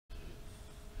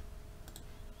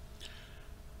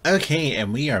Okay,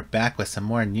 and we are back with some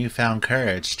more Newfound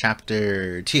Courage,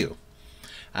 Chapter 2.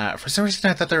 For some reason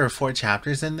I thought there were 4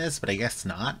 chapters in this, but I guess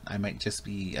not. I might just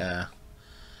be uh,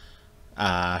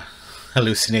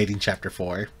 hallucinating Chapter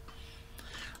 4.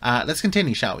 Let's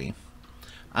continue, shall we?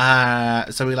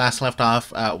 So we last left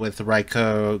off with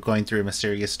Raiko going through a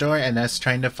mysterious door and us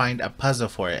trying to find a puzzle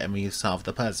for it, and we solved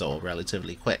the puzzle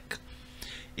relatively quick.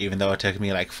 Even though it took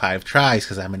me like 5 tries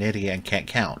because I'm an idiot and can't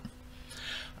count.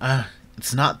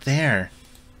 It's not there.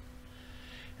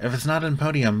 If it's not in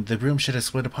podium, the room should have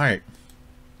split apart.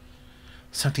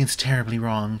 Something's terribly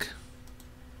wrong.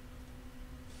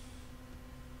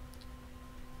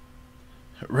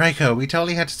 Raiko, we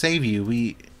totally had to save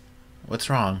you. What's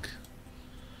wrong?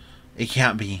 It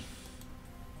can't be.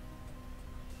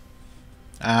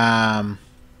 Bye?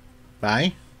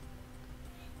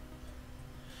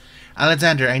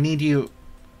 Alexander, I need you...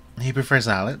 He prefers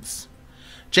Alex.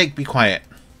 Jake, be quiet.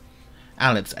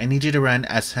 Alex, I need you to run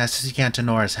as fast as you can to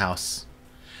Nora's house.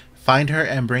 Find her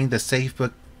and bring the safe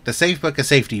book of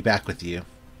safety back with you.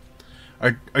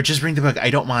 Or just bring the book,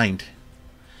 I don't mind.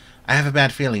 I have a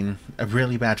bad feeling. A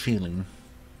really bad feeling.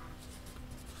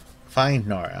 Find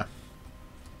Nora.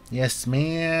 Yes,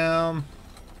 ma'am.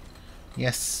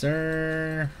 Yes,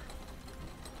 sir.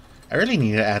 I really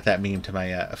need to add that meme to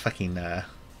my fucking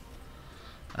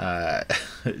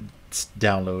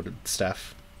downloaded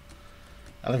stuff.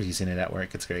 I love using it at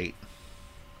work. It's great.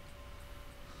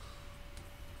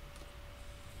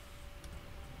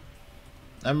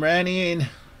 I'm running.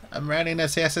 I'm running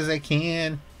as fast as I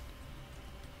can.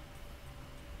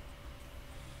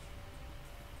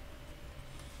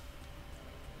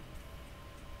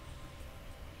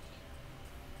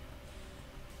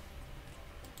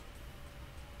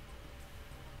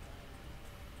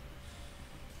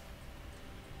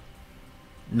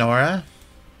 Nora?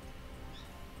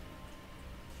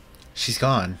 She's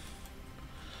gone.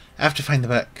 I have to find the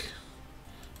book.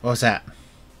 What was that?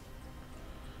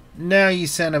 No, you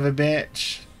son of a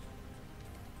bitch.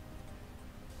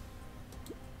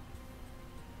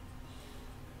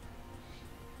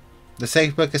 The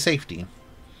safe book of safety.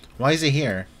 Why is it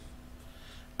here?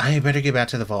 I better get back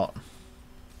to the vault.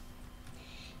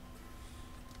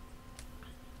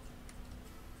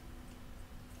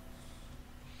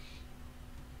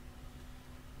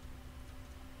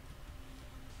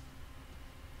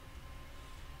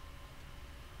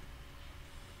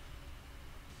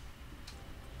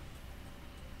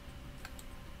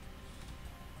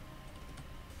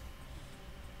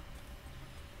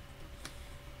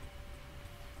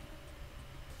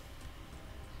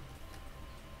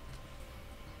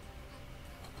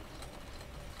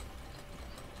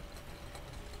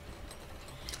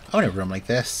 I want a room like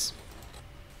this.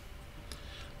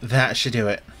 That should do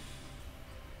it.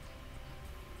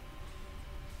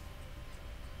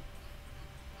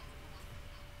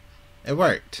 It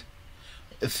worked.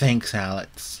 Thanks,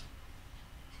 Alex.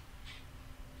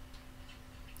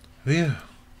 Phew.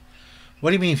 What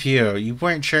do you mean, phew? You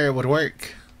weren't sure it would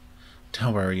work?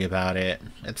 Don't worry about it.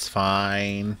 It's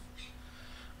fine.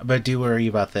 But do worry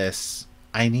about this.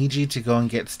 I need you to go and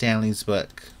get Stanley's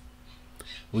book.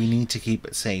 We need to keep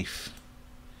it safe.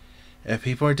 If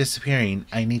people are disappearing,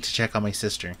 I need to check on my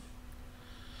sister.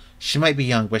 She might be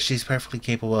young, but she's perfectly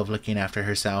capable of looking after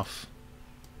herself.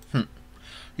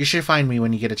 You should find me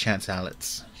when you get a chance,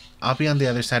 Alex. I'll be on the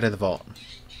other side of the vault.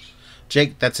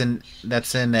 Jake, that's in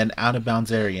an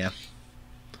out-of-bounds area.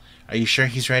 Are you sure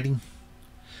he's ready?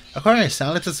 Of course,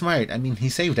 Alex is smart. I mean, he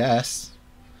saved us.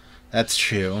 That's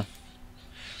true.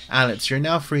 Alex, you're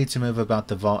now free to move about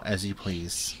the vault as you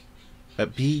please.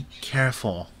 But be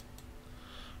careful.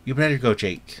 You better go,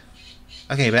 Jake.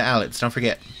 Okay, but Alex, don't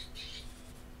forget.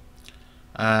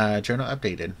 Journal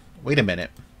updated. Wait a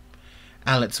minute.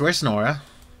 Alex, where's Nora?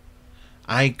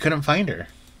 I couldn't find her.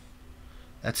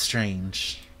 That's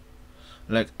strange.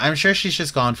 Look, I'm sure she's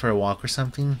just gone for a walk or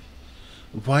something.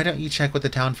 Why don't you check with the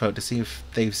town folk to see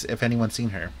if anyone's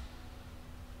seen her?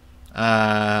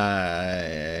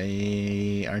 Aren't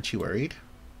you worried?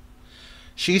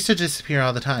 She used to disappear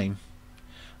all the time.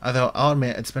 Although, I'll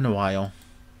admit, it's been a while.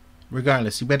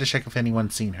 Regardless, you better check if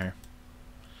anyone's seen her.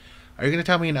 Are you going to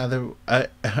tell me are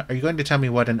you going to tell me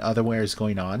what in Otherwhere is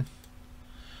going on?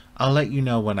 I'll let you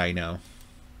know when I know.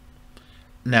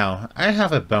 Now, I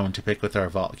have a bone to pick with our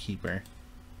vault keeper.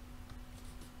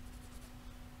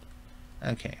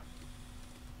 Okay.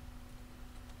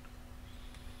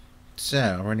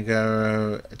 So, we're going to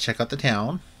go check out the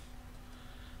town.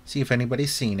 See if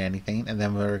anybody's seen anything. And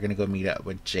then we're going to go meet up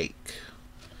with Jake.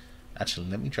 Actually,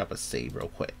 let me drop a save real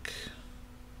quick.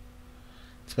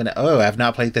 It's been... Oh, I've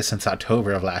not played this since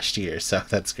October of last year. So,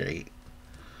 that's great.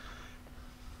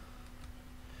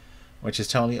 which is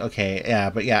totally okay. Yeah,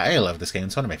 but yeah, I love this game.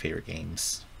 It's one of my favorite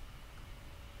games.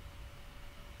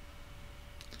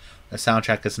 The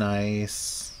soundtrack is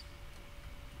nice.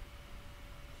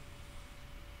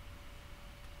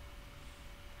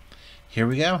 Here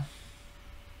we go.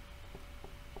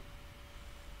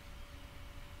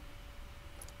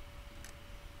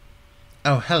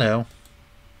 Oh, hello.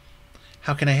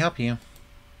 How can I help you?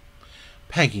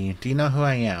 Peggy, do you know who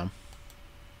I am?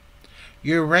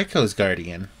 You're Reiko's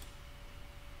guardian.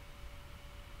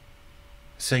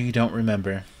 So you don't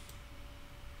remember.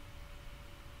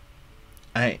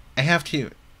 I have to...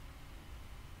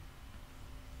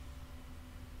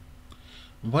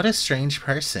 What a strange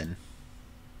person.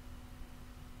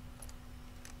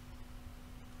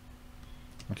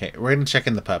 Okay, we're gonna check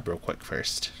in the pub real quick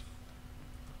first.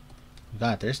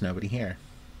 God, there's nobody here.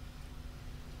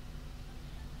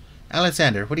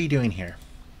 Alexander, what are you doing here?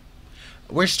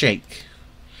 Where's Jake?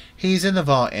 He's in the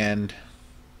vault and...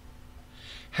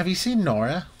 Have you seen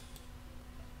Nora?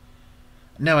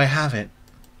 No, I haven't.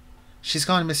 She's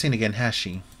gone missing again, has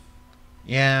she?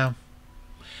 Yeah.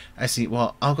 I see.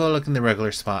 Well, I'll go look in the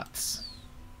regular spots.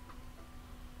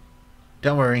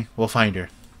 Don't worry, we'll find her.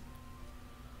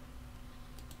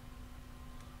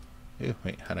 Ooh,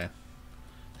 wait, hold on.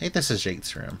 I think this is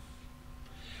Jake's room.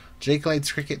 Jake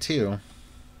likes cricket too.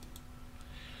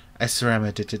 I swear I'm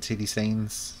addicted to these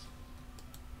things.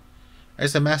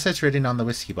 There's a message written on the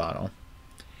whiskey bottle.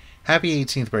 Happy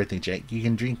 18th birthday, Jake. You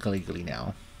can drink legally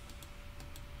now.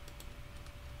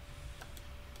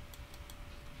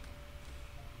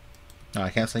 Oh, I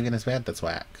can't sleep in his bed? That's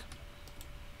whack.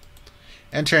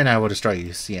 Enter and I will destroy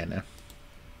you, Sienna.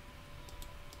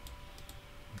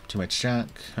 Too much junk?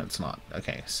 It's not.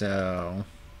 Okay, so...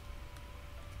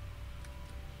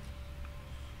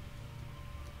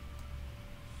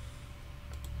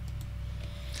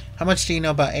 How much do you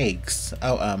know about eggs?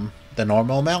 Oh, the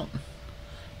normal amount?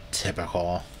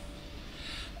 Typical.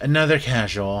 Another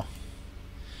casual.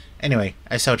 Anyway,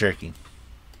 I sell jerky.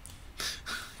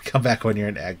 Come back when you're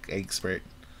an egg expert.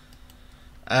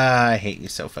 I hate you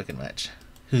so fucking much.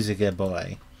 Who's a good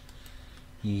boy?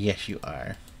 Yes, you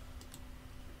are.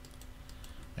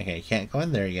 Okay, you can't go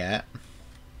in there yet.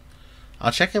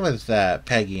 I'll check it with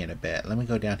Peggy in a bit. Let me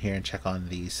go down here and check on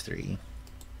these three.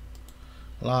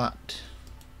 Lot.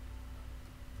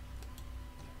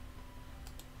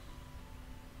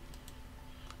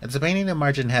 It's a painting of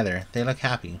Marge and Heather. They look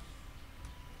happy.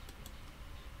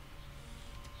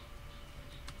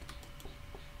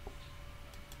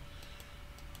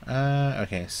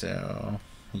 Okay, so...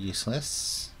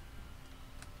 Useless.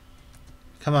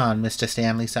 Come on, Mr.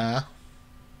 Stanley, sir.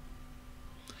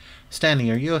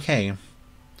 Stanley, are you okay?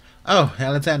 Oh,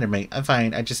 Alexander, mate. I'm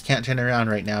fine. I just can't turn around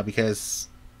right now because...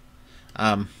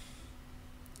 I've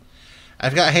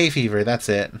got hay fever, that's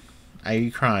it. Are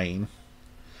you crying?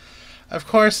 Of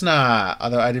course not.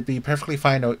 Although I'd be perfectly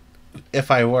fine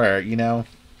if I were, you know.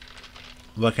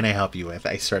 What can I help you with?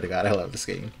 I swear to God, I love this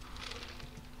game.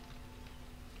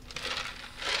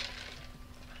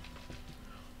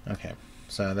 Okay,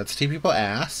 so that's two people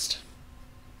asked.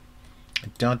 I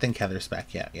don't think Heather's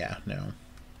back yet. Yeah, no.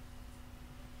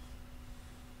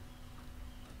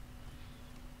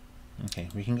 Okay,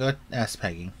 we can go ask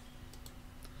Peggy.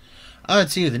 Oh,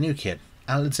 it's you, the new kid.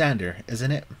 Alexander,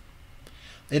 isn't it?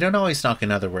 They don't always knock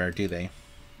another word, do they?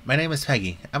 My name is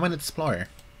Peggy. I'm an explorer.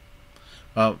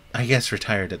 Well, I guess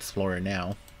retired explorer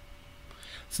now.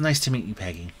 It's nice to meet you,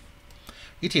 Peggy.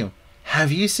 You too.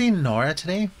 Have you seen Nora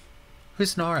today?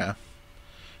 Who's Nora?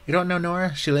 You don't know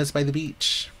Nora? She lives by the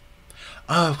beach.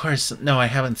 Oh, of course. No, I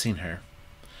haven't seen her.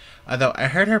 Although I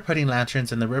heard her putting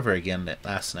lanterns in the river again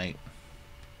last night.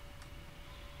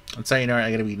 I'm sorry, Nora.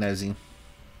 I gotta be nosy.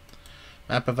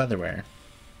 Map of underwear.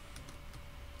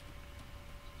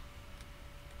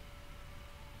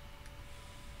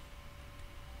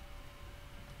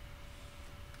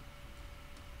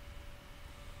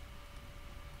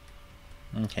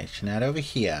 Okay, she's not over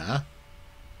here.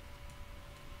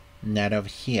 Not over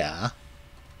here.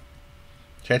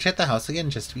 Should I check the house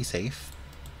again just to be safe?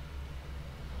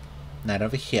 Not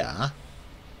over here.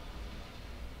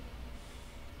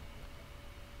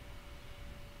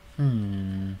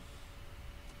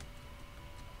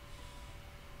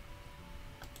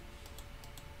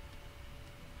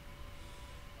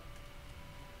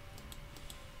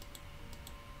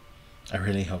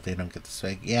 really hope they don't get this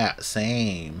big. Yeah,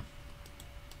 same.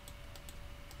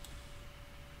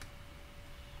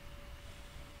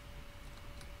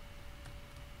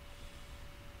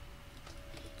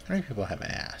 How many people have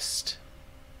asked?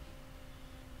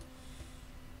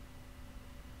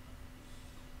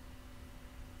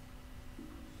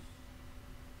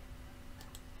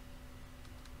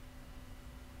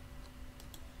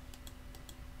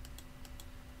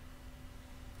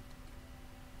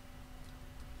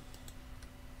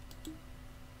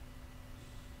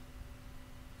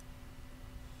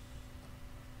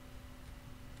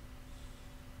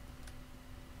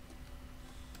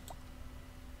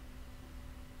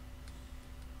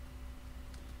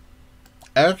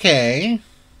 Okay.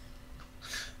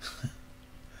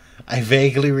 I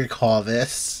vaguely recall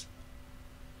this.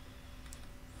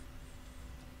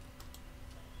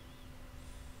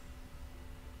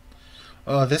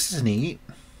 Oh, this is neat.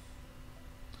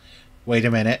 Wait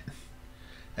a minute.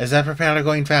 Is that propeller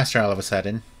going faster all of a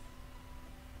sudden?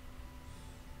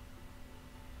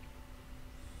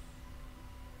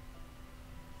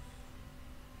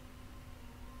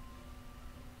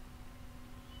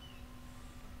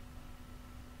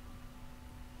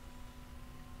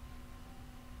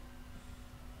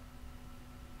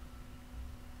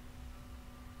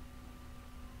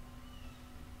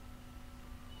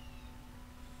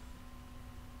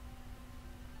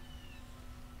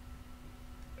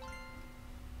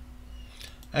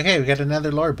 Okay, we got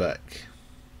another lore book.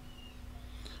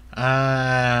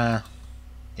 Yeah,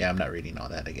 I'm not reading all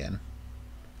that again.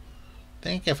 I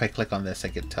think if I click on this, I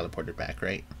get teleported back,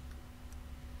 right?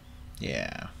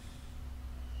 Yeah.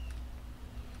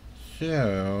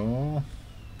 So...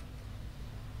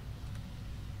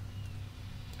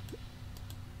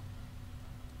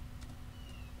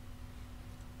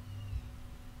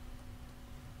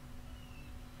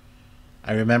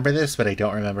 I remember this, but I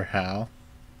don't remember how.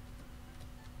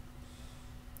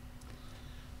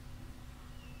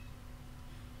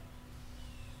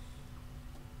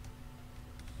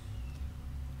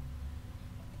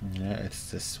 No,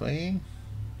 it's this way.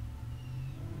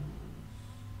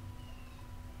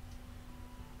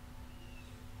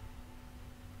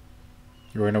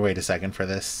 We're gonna wait a second for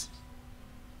this.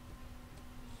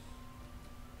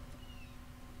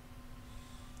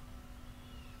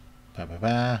 Ba ba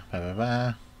ba ba ba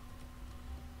ba.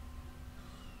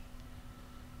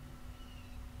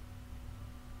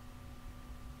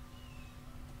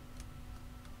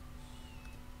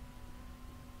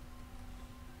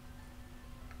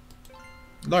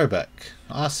 Lore book.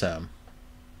 Awesome.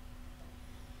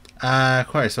 Of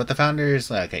course, what the founders...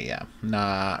 Okay, yeah.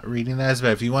 Not reading those,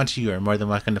 but if you want to, you are more than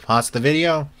welcome to pause the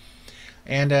video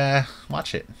and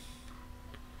watch it.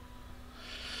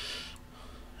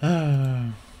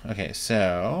 Okay,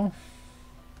 so...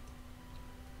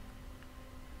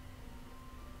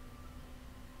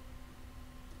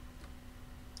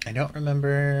 I don't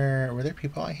remember... Were there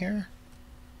people out here?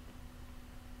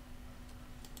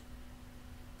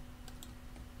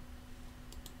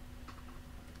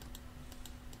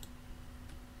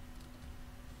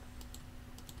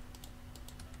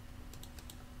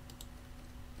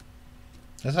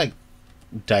 That's like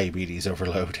diabetes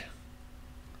overload.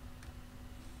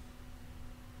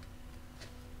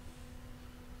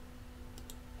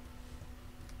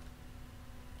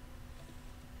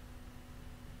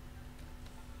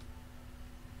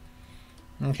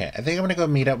 Okay, I think I'm gonna go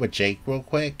meet up with Jake real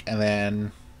quick, and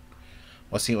then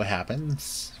we'll see what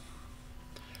happens.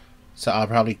 So I'll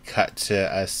probably cut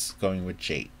to us going with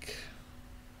Jake.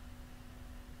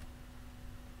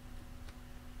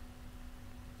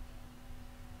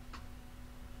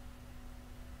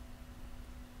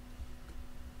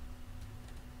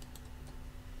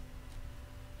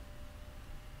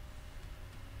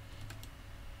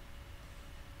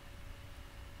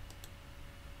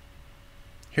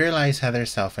 Here lies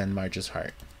Heather's self in Marge's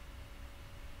heart.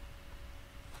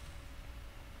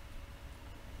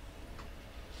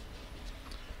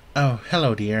 Oh,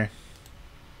 hello, dear.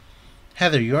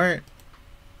 Heather, you're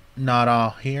not all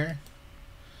here?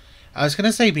 I was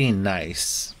gonna say being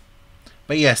nice.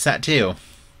 But yes, that too.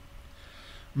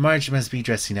 Marge must be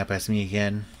dressing up as me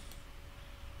again.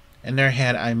 In her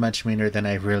head, I'm much meaner than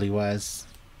I really was.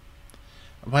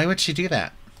 Why would she do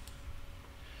that?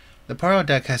 The poor old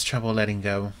duck has trouble letting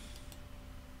go.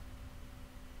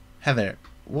 Heather,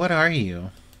 what are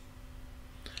you?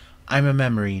 I'm a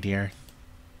memory, dear.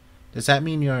 Does that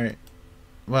mean you're...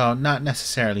 Well, not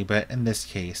necessarily, but in this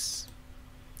case.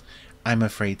 I'm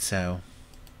afraid so.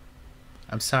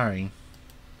 I'm sorry.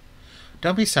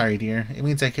 Don't be sorry, dear. It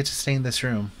means I get to stay in this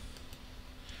room.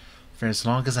 For as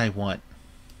long as I want.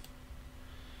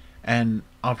 And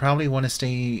I'll probably want to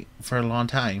stay for a long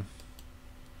time.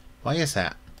 Why is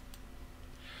that?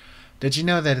 Did you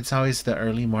know that it's always the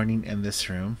early morning in this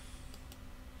room?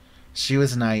 She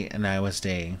was night and I was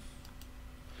day.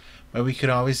 But we could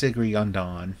always agree on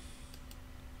dawn.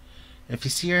 If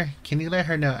you see her, can you let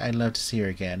her know I'd love to see her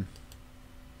again?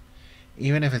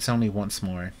 Even if it's only once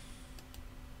more.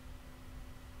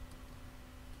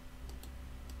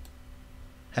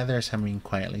 Heather's humming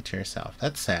quietly to herself.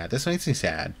 That's sad. This makes me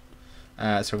sad. So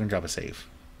we're going to drop a save.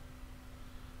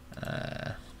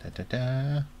 Da da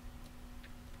da.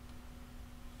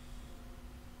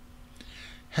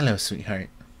 Hello, sweetheart.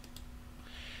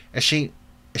 Is she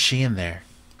in there?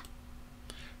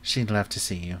 She'd love to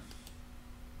see you.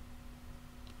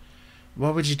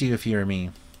 What would you do if you were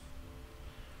me?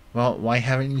 Well, why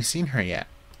haven't you seen her yet?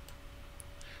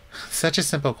 Such a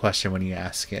simple question when you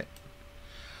ask it.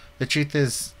 The truth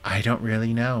is, I don't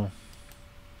really know.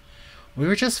 We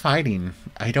were just fighting.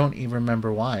 I don't even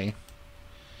remember why.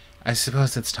 I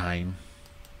suppose it's time.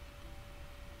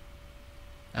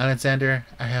 Alexander,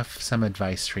 I have some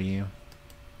advice for you.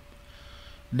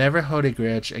 Never hold a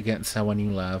grudge against someone you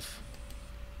love.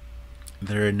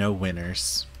 There are no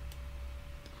winners.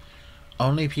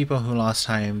 Only people who lost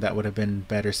time that would have been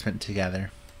better spent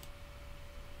together.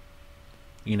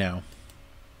 You know,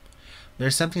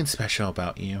 there's something special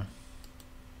about you.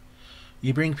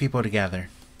 You bring people together.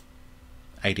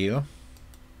 I do.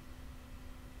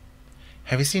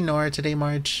 Have you seen Nora today,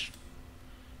 Marge?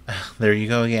 There you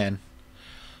go again.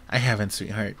 I haven't,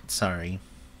 sweetheart. Sorry.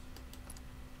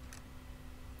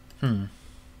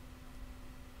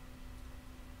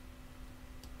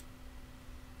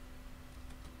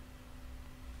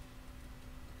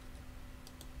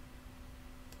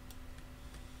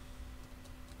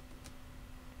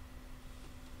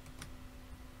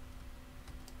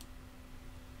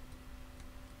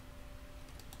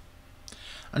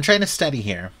 I'm trying to study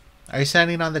here. Are you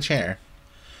standing on the chair?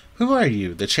 Who are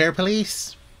you? The chair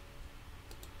police?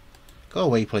 Go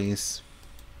away, please.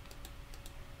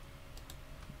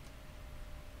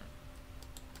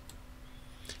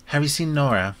 Have you seen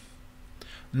Nora?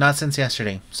 Not since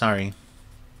yesterday. Sorry.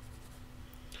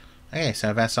 Okay, so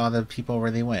I've asked all the people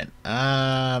where they went.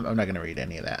 I'm not going to read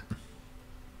any of that.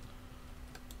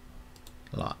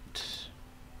 Lot.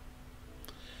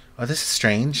 Oh, this is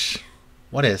strange.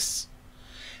 What is?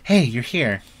 Hey, you're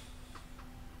here.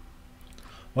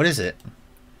 What is it?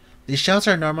 These shelves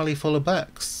are normally full of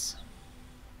books.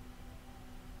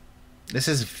 This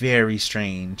is very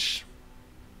strange.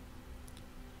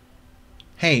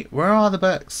 Hey, where are all the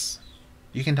books?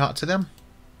 You can talk to them?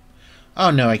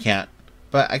 Oh, no, I can't.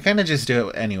 But I kind of just do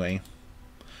it anyway.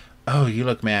 Oh, you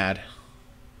look mad.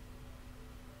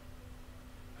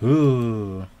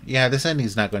 Ooh. Yeah, this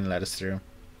ending's not going to let us through.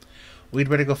 We'd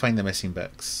better go find the missing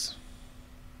books.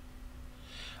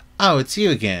 Oh, it's you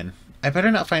again. I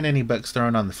better not find any books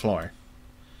thrown on the floor.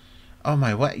 Oh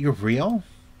my, what? You're real?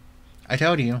 I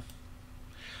told you.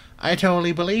 I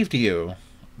totally believed you.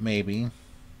 Maybe.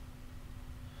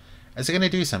 Is it going to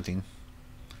do something?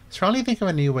 Let's probably think of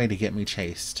a new way to get me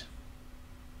chased.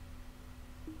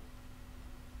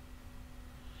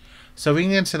 So if we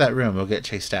can get into that room, we'll get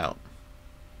chased out.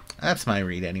 That's my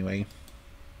read anyway.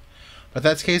 But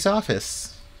that's Kay's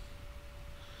office.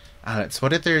 Alex,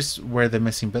 what if there's where the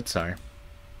missing books are?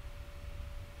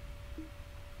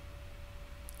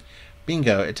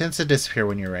 Bingo, it tends to disappear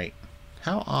when you're right.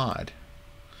 How odd.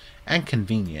 And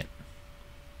convenient.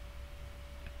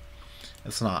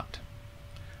 It's not.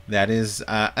 That is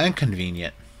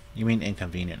inconvenient. You mean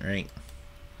inconvenient, right?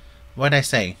 What'd I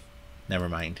say? Never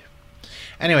mind.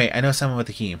 Anyway, I know someone with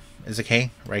the key. Is it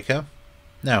Kay? Reiko?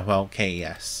 No, well, Kay,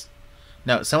 yes.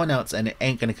 No, someone else, and it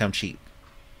ain't gonna come cheap.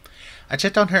 I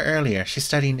checked on her earlier. She's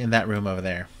studying in that room over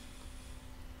there.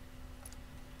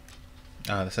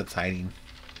 Oh, that's exciting.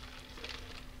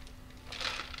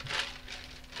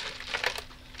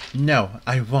 No,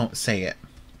 I won't say it.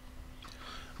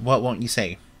 What won't you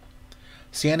say?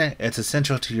 Sienna, it's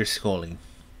essential to your schooling.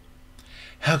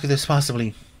 How could this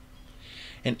possibly,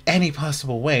 in any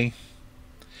possible way,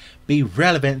 be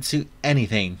relevant to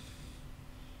anything?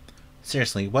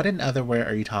 Seriously, what in other way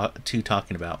are you two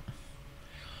talking about?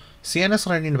 Sienna's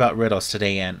learning about riddles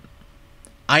today, and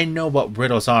I know what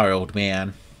riddles are, old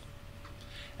man.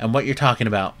 And what you're talking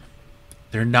about,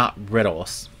 they're not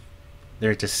riddles.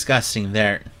 They're disgusting.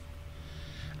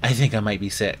 I think I might be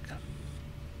sick.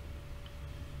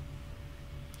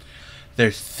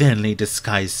 They're thinly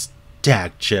disguised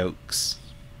stag jokes.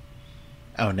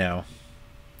 Oh no.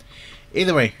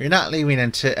 Either way, you're not leaving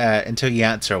until you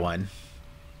answer one.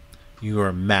 You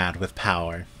are mad with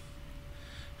power.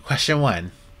 Question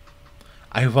 1.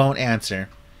 I won't answer.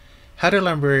 How do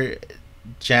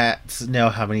lumberjacks know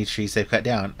how many trees they've cut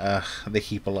down? Ugh, they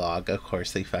keep a log. Of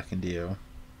course they fucking do.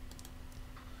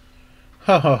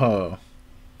 Ho ho ho.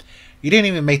 You didn't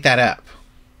even make that up.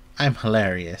 I'm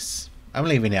hilarious. I'm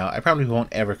leaving now. I probably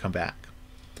won't ever come back.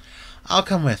 I'll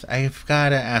come with. I've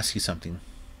gotta ask you something.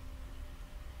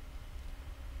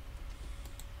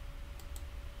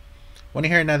 Want to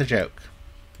hear another joke?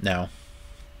 No.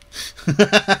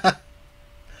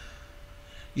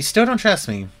 You still don't trust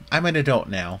me. I'm an adult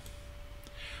now.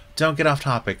 Don't get off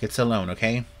topic. It's a loan,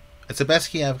 okay? It's the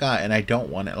best key I've got, and I don't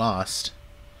want it lost.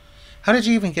 How did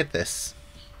you even get this?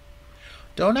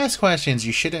 Don't ask questions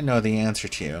you shouldn't know the answer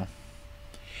to.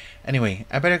 Anyway,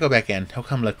 I better go back in. He'll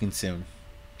come looking soon.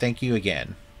 Thank you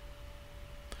again.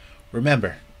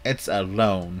 Remember, it's a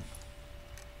loan.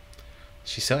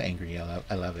 She's so angry.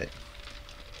 I love it.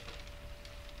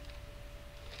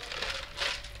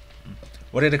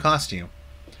 What did it cost you?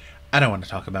 I don't want to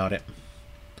talk about it.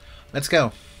 Let's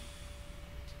go.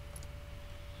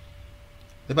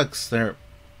 The books, they're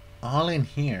all in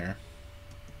here.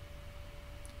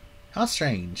 How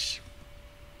strange.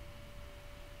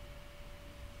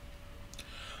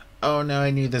 Oh no,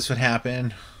 I knew this would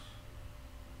happen.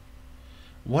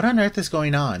 What on earth is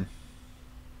going on?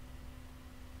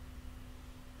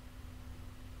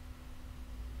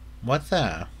 What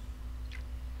the?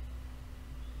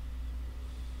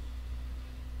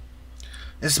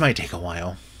 This might take a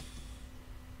while.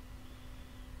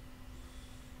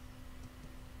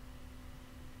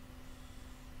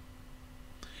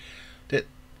 Did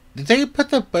they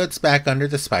put the boats back under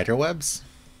the spider webs?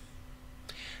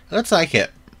 It looks like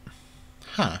it.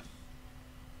 Huh.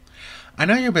 I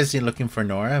know you're busy looking for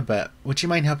Nora, but would you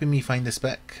mind helping me find this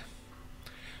book?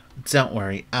 Don't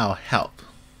worry, I'll help.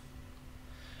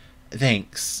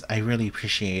 Thanks, I really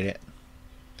appreciate it.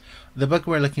 The book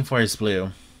we're looking for is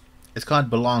blue. It's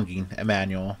called Belonging, a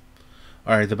manual.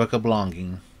 Or the Book of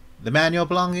Belonging. The Manual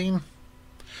Belonging?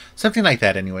 Something like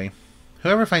that, anyway.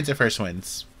 Whoever finds it first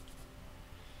wins.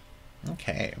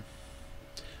 Okay.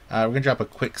 We're going to drop a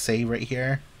quick save right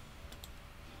here.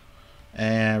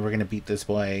 And we're going to beat this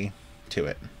boy to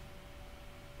it.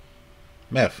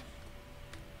 Beth.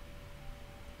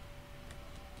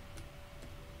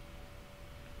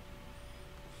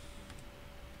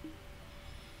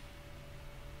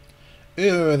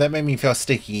 Ooh, that made me feel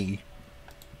sticky.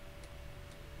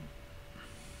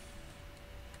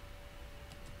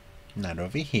 Not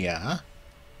over here.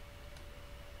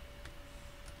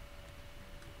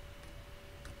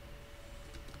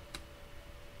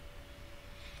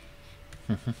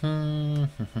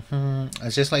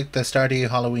 It's just like the Stardew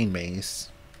Halloween maze.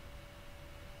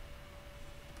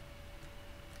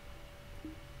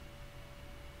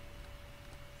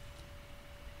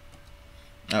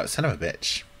 Oh, son of a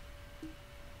bitch.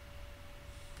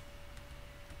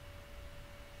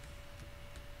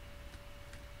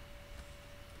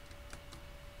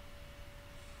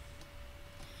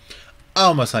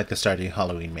 Almost like the Stardew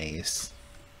Halloween maze.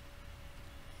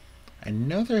 I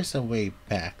know there's a way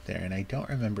back there, and I don't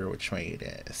remember which way it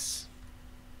is.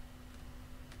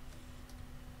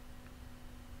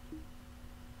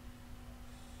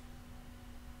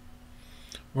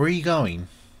 Where are you going?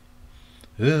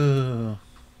 Ooh.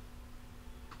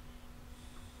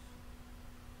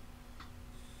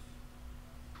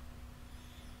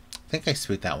 I think I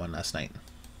spooked that one last night.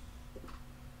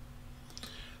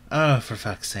 Oh, for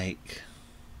fuck's sake.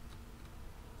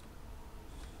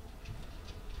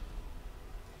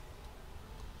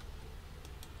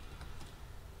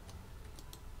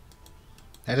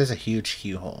 That is a huge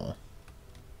key hole.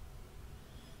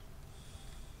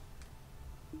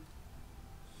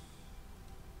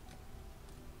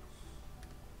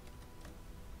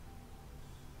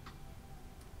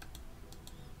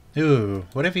 Ooh,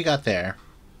 what have you got there?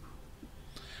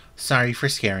 Sorry for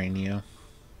scaring you.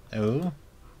 Ooh.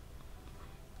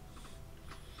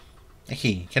 A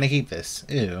key. Can I keep this?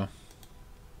 Ew.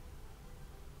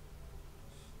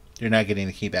 You're not getting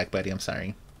the key back, buddy. I'm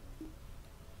sorry.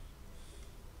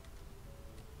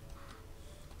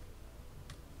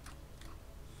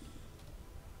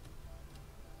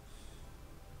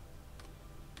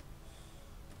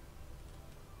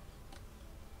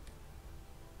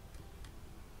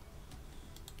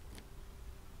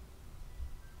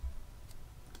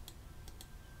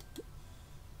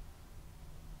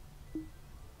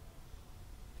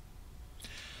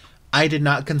 I did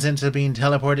not consent to being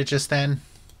teleported just then.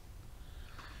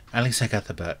 At least I got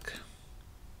the book.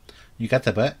 You got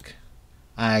the book?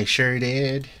 I sure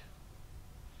did.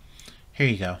 Here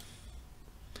you go.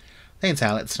 Thanks,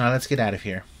 Alex. Now let's get out of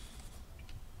here.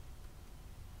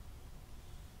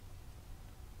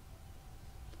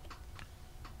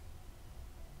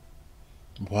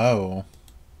 Whoa.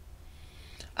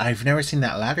 I've never seen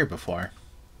that ladder before.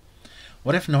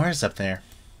 What if Nora's up there?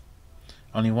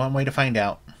 Only one way to find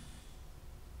out.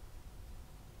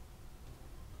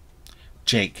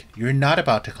 Jake, you're not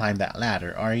about to climb that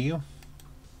ladder, are you?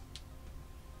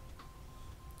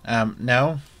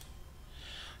 No?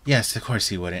 Yes, of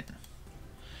course you wouldn't.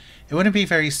 It wouldn't be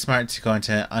very smart to go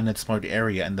into an unexplored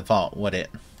area in the vault, would it?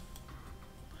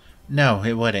 No,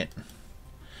 it wouldn't.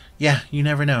 Yeah, you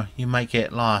never know. You might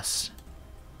get lost.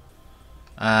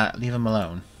 Leave him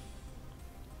alone.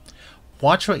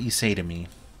 Watch what you say to me.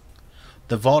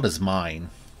 The vault is mine.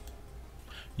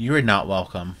 You are not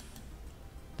welcome.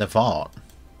 The vault?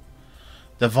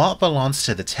 The vault belongs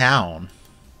to the town.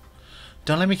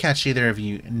 Don't let me catch either of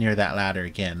you near that ladder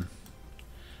again.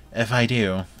 If I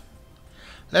do,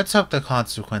 let's hope the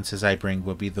consequences I bring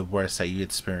will be the worst that you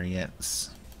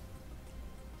experience.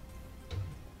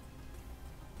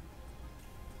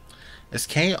 Is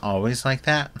Kay always like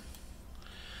that?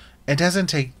 It doesn't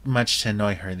take much to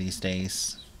annoy her these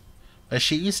days. But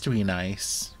she used to be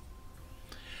nice.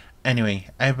 Anyway,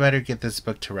 I better get this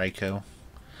book to Raiko.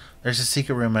 There's a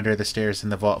secret room under the stairs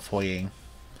in the vault foyer.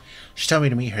 She told me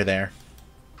to meet her there.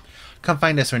 Come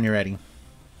find us when you're ready.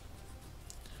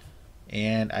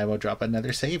 And I will drop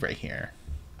another save right here.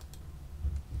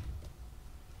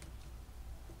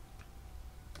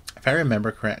 If I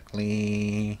remember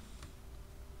correctly,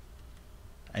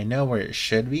 I know where it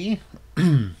should be.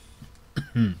 I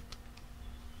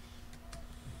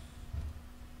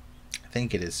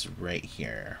think it is right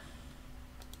here.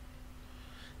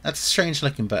 That's a strange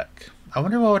looking book. I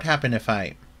wonder what would happen if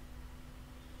a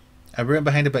room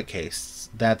behind a bookcase.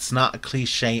 That's not a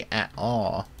cliche at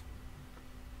all.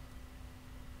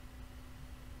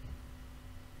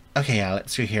 Okay,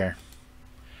 Alex, you're here.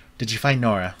 Did you find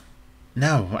Nora?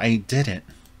 No, I didn't.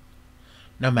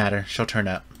 No matter, she'll turn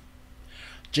up.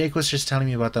 Jake was just telling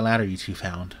me about the ladder you two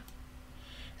found.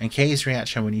 And Kay's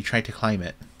reaction when you tried to climb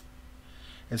it.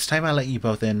 It's time I let you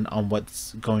both in on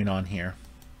what's going on here.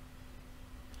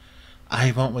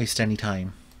 I won't waste any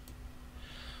time.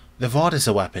 The vault is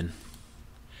a weapon.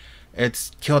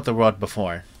 It's killed the world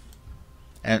before.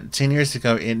 And 10 years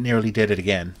ago, it nearly did it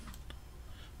again.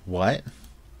 What?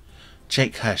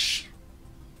 Jake, hush.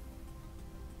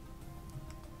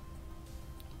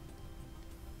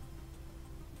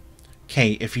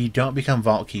 Kay, if you don't become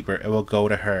Vault Keeper, it will go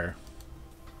to her.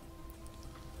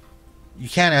 You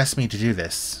can't ask me to do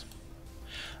this.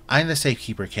 I'm the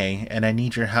Safekeeper, Kay, and I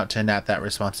need your help to enact that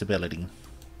responsibility.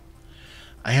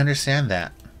 I understand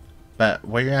that, but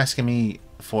what you're asking me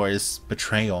for is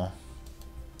betrayal.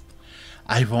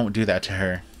 I won't do that to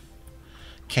her.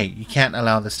 Kay, you can't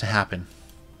allow this to happen.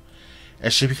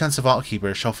 If she becomes a Vault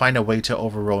Keeper, she'll find a way to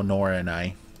overrule Nora and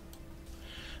I.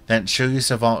 Then she'll use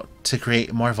the vault to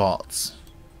create more vaults.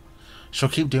 She'll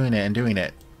keep doing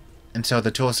it until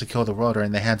the tools to kill the world are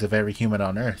in the hands of every human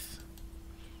on Earth.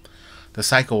 The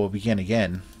cycle will begin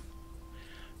again.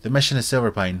 The mission of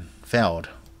Silverpine failed.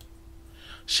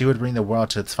 She would bring the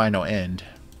world to its final end.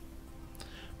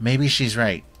 Maybe she's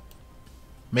right.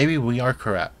 Maybe we are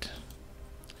corrupt.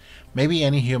 Maybe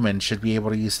any human should be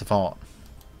able to use the vault.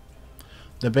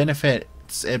 The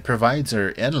benefits it provides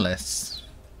are endless.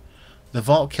 The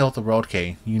vault killed the world,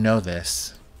 Kay. You know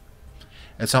this.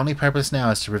 Its only purpose now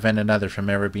is to prevent another from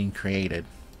ever being created.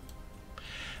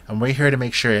 And we're here to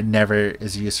make sure it never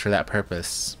is used for that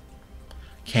purpose.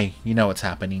 Kay, you know what's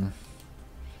happening.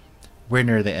 We're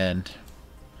near the end.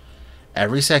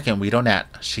 Every second we don't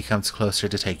act, she comes closer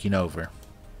to taking over.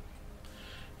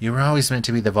 You were always meant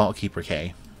to be the Vault Keeper,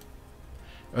 Kay.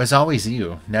 It was always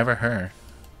you, never her.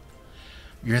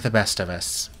 You're the best of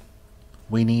us.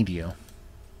 We need you.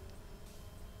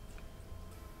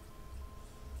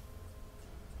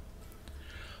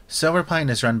 Silverpine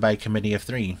is run by a committee of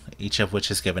 3, each of which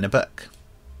is given a book.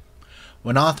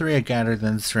 When all 3 are gathered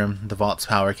in this room, the vault's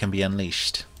power can be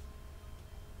unleashed.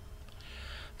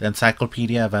 The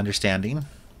Encyclopedia of Understanding.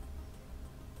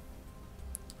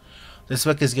 This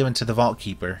book is given to the Vault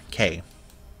Keeper, Kay.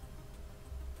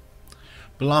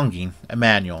 Belonging, a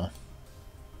manual.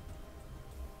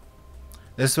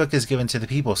 This book is given to the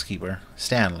People's Keeper,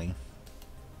 Stanley.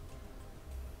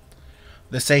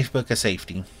 The Safe Book of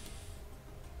Safety.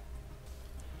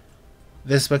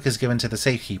 This book is given to the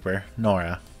Safekeeper,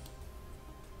 Nora.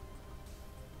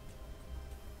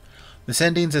 The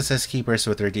Sendings assist keepers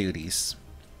with their duties.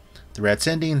 The Red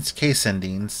Sendings, Case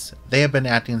Sendings, they have been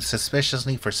acting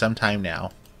suspiciously for some time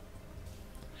now.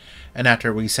 And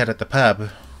after we set at the pub,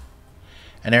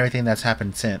 and everything that's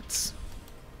happened since.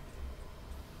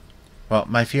 Well,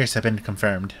 my fears have been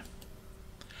confirmed.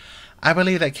 I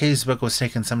believe that Kay's book was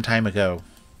taken some time ago,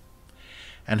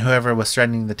 and whoever was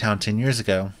threatening the town 10 years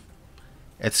ago,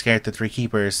 it scared the 3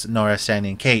 keepers, Nora, Stanley,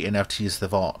 and Kate, enough to use the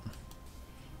vault.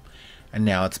 And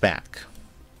now it's back.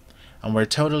 And we're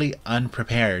totally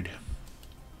unprepared.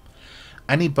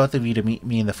 I need both of you to meet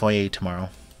me in the foyer tomorrow.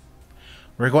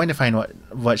 We're going to find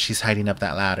what she's hiding up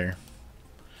that ladder.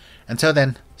 Until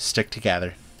then, stick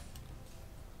together.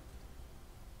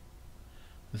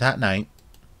 That night,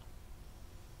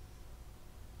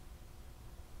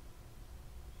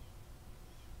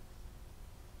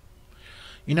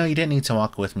 you know, you didn't need to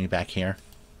walk with me back here.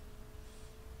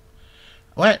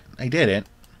 What? I didn't.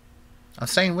 I'm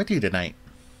staying with you tonight.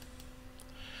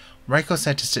 Raiko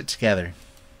said to sit together.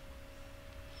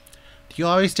 Do you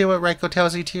always do what Reiko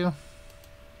tells you to?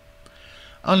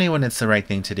 Only when it's the right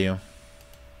thing to do.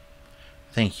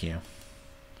 Thank you.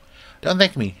 Don't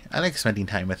thank me. I like spending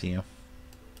time with you.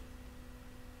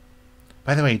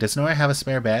 By the way, does Nora have a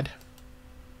spare bed?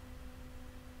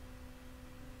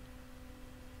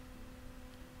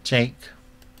 Jake?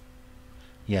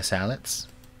 Yes, Alex?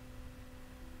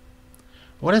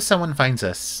 What if someone finds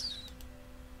us?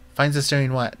 Finds us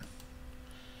doing what?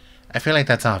 I feel like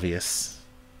that's obvious.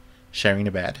 Sharing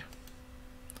a bed.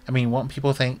 I mean, won't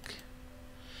people think?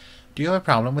 Do you have a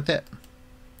problem with it?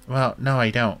 Well, no, I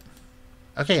don't.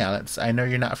 Okay, Alex, I know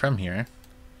you're not from here.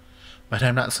 But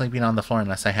I'm not sleeping on the floor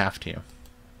unless I have to.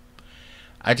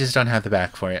 I just don't have the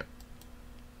back for it.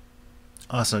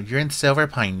 Also, you're in Silver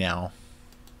Pine now.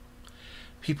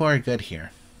 People are good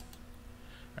here.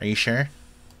 Are you sure?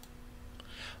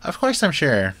 Of course I'm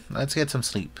sure. Let's get some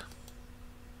sleep.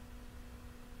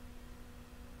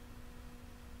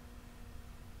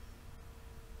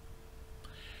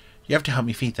 You have to help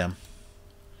me feed them.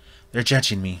 They're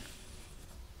judging me.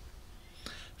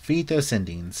 Feed those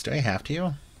endings. Do I have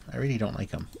to? I really don't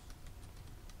like them.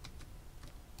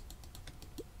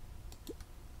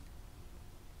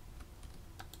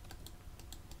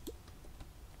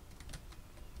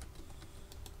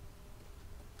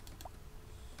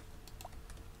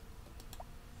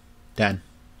 Done.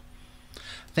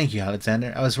 Thank you,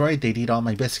 Alexander. I was worried they'd eat all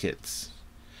my biscuits.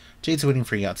 Jade's waiting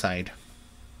for you outside.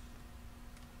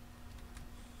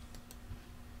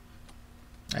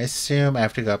 I assume I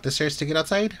have to go up the stairs to get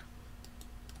outside?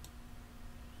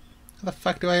 How the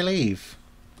fuck do I leave?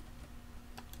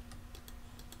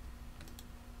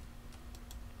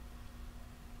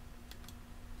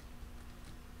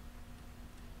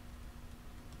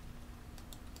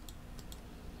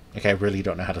 Like, I really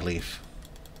don't know how to leave.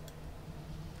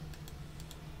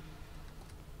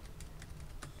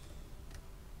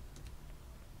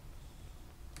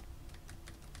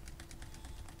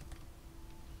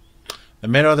 The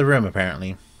middle of the room,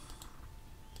 apparently.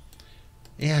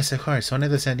 Yes, of course. One of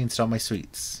the sendings stole my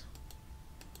sweets.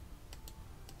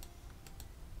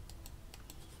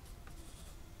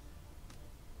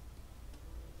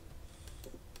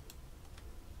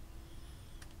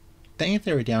 Think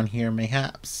they were down here,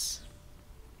 mayhaps.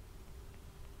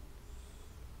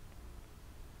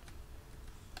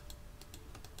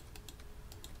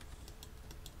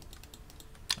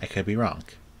 I could be wrong.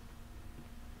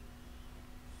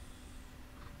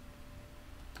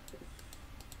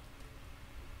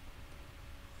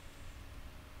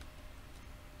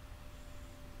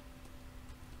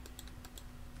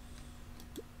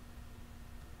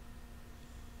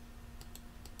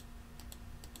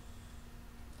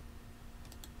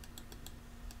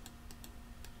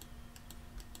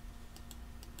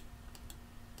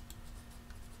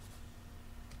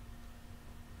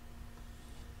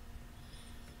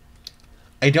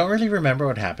 I don't really remember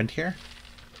what happened here.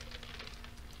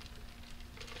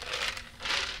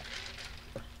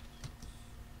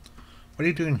 What are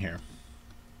you doing here?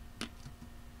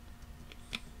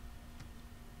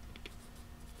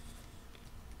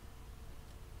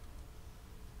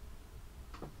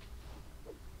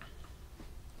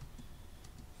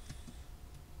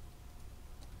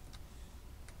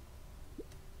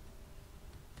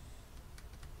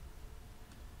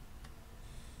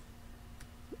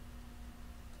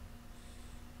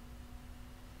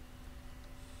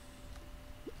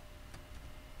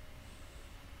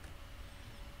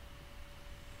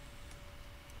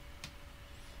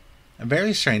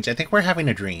 Very strange. I think we're having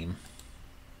a dream.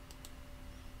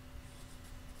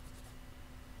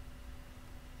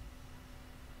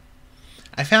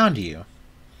 I found you.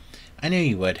 I knew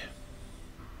you would.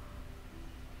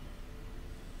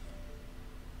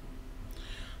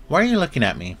 Why are you looking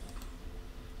at me?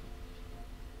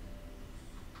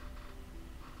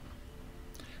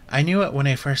 I knew it when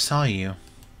I first saw you.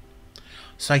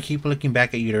 So I keep looking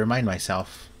back at you to remind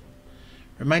myself.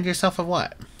 Remind yourself of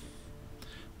what?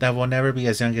 That we'll never be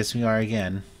as young as we are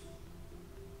again.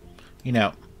 You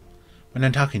know, when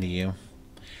I'm talking to you,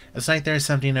 it's like there's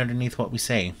something underneath what we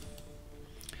say.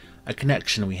 A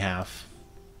connection we have.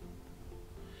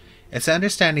 It's the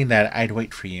understanding that I'd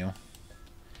wait for you.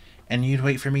 And you'd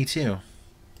wait for me too.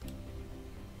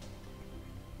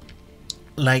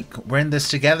 Like we're in this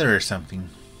together or something.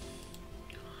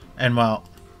 And well,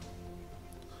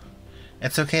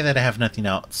 it's okay that I have nothing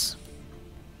else.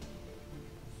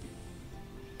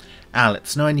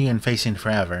 Alex, knowing you and facing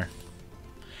forever.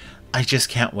 I just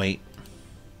can't wait.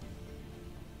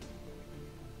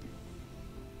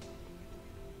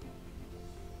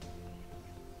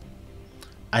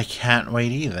 I can't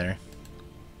wait either.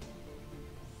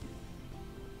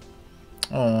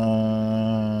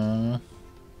 Oh.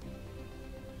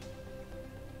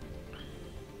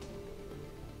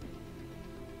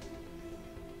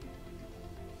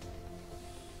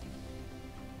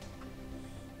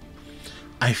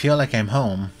 I feel like I'm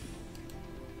home.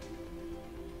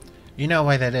 You know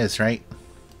why that is, right?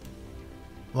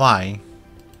 Why?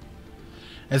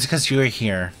 It's because you are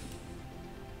here.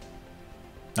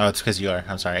 Oh, it's because you are.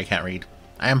 I'm sorry, I can't read.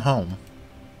 I am home.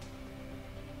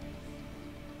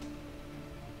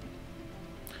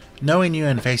 Knowing you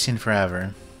and facing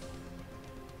forever.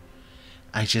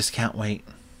 I just can't wait.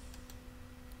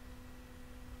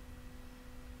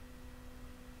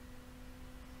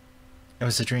 It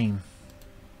was a dream.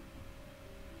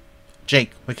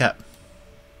 Jake, wake up.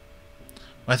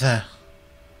 What the...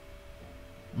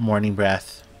 Morning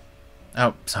breath.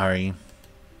 Oh, sorry.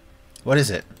 What is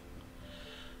it?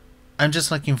 I'm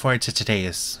just looking forward to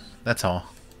today's. That's all.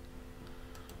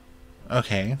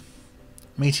 Okay.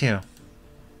 Me too.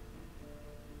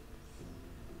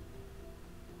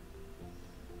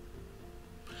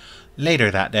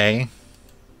 Later that day.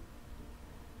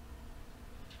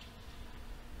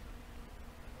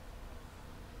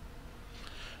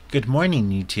 Good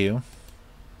morning, you two.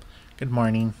 Good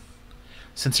morning.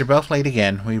 Since you're both late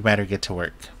again, we better get to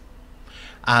work.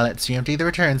 Let's empty the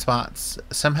return spots.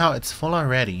 Somehow it's full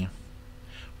already.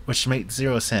 Which makes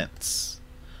 0 sense.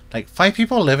 Like, 5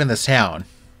 people live in this town.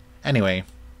 Anyway.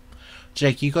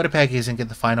 Jake, you go to Peggy's and get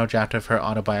the final draft of her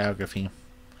autobiography.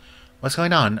 What's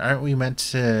going on? Aren't we meant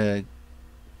to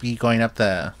be going up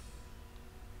the...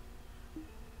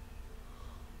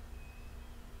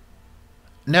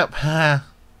 Nope.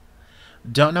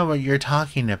 Don't know what you're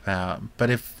talking about. But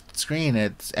if it's green,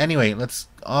 it's... Anyway, let's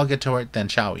all get to work then,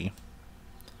 shall we?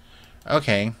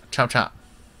 Okay. Chop chop.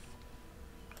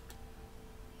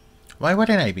 Why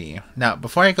wouldn't I be? Now,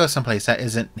 before I go someplace that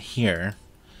isn't here...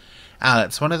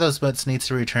 Alex, one of those books needs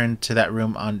to return to that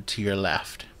room on to your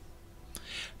left.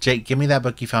 Jake, give me that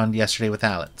book you found yesterday with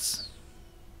Alex.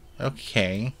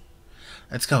 Okay.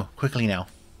 Let's go. Quickly now.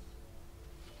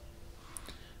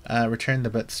 Return the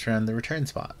books from the return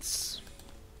spots.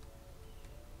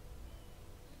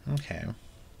 Okay.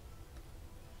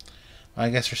 Well, I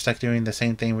guess we're stuck doing the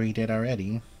same thing we did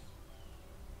already.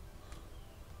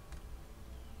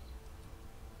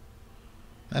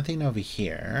 Nothing over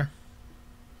here.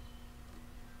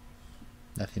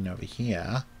 Nothing over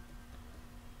here.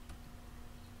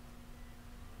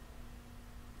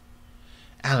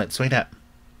 Alex, wait up.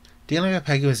 Dealing with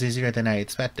Peggy was easier than I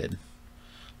expected.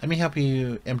 Let me help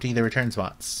you empty the return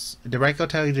spots. Did Ryko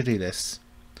tell you to do this?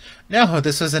 No,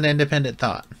 this was an independent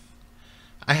thought.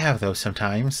 I have those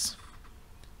sometimes.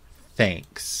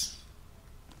 Thanks.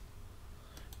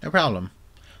 No problem.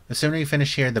 The sooner you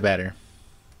finish here, the better.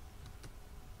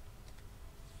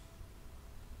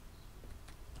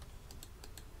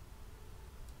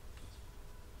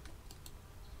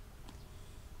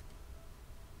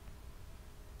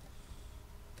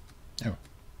 Oh.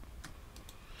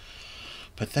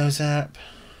 Put those up.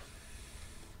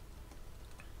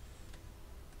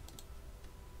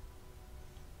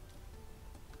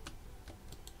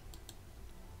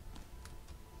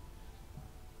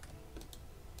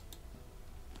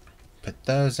 Put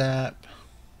those up.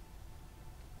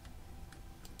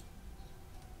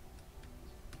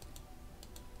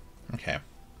 Okay.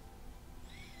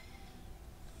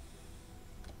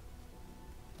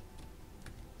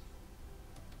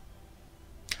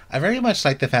 I very much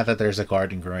like the fact that there's a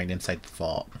garden growing inside the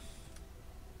vault.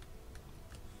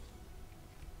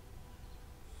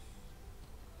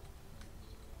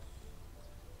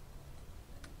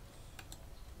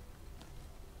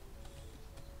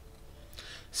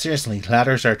 Seriously,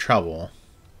 ladders are trouble.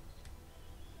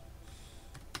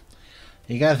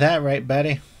 You got that right,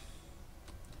 buddy.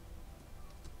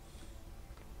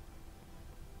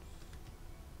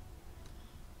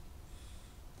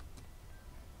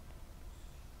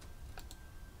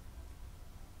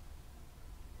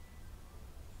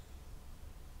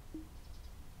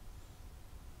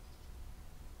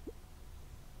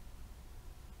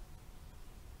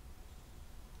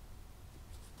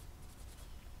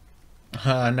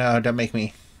 Oh no, don't make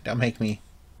me. Don't make me.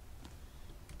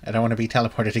 I don't want to be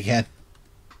teleported again.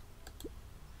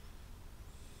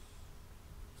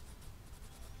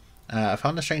 I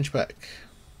found a strange book.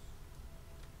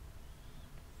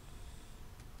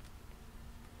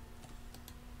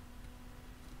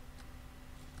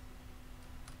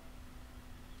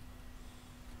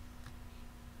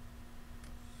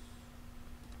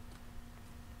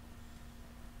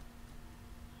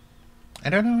 I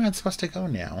don't know where I'm supposed to go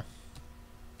now.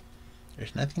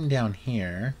 There's nothing down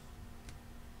here.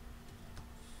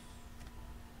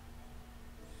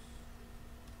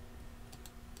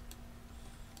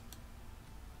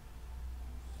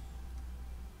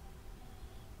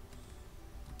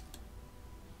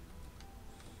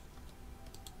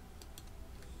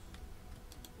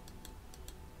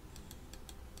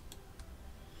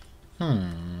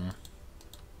 I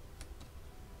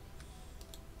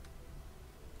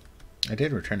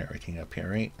did return everything up here,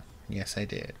 right? Yes, I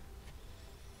did.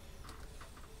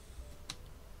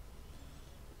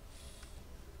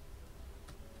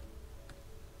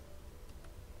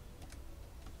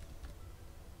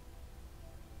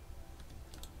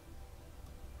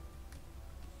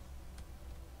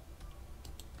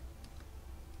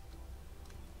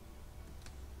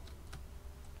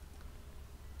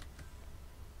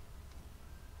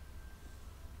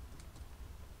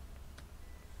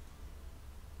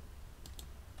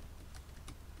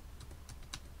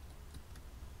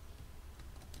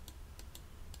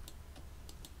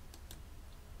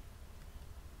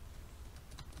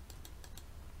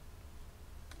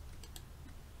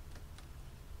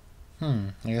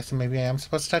 I guess maybe I am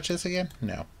supposed to touch this again?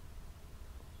 No.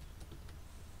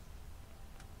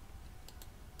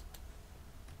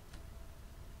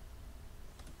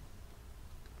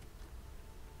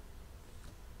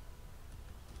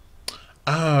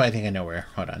 Oh, I think I know where.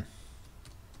 Hold on.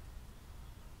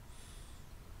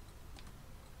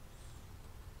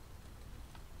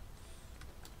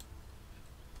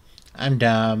 I'm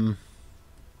dumb.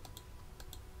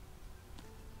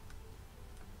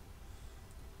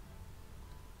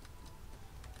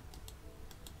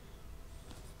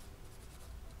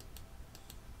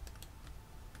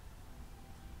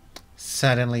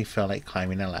 Suddenly feel like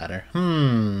climbing a ladder.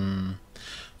 I'm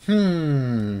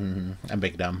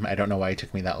big dumb. I don't know why it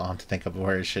took me that long to think of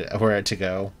where to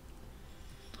go.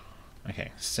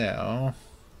 Okay, so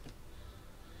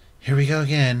here we go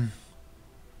again.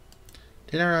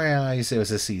 Didn't realize it was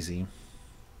this easy.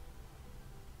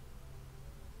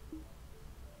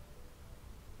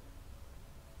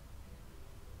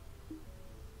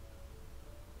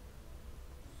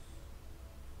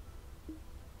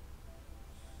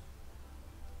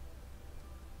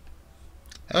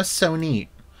 That was so neat.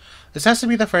 This has to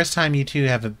be the first time you two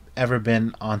have ever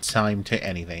been on time to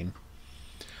anything.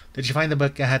 Did you find the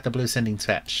book I had the blue sendings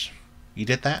fetch? You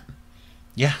did that?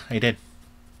 Yeah, I did.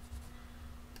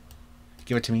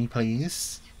 Give it to me,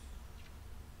 please.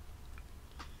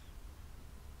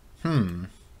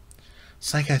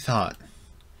 It's like I thought.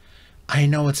 I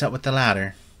know what's up with the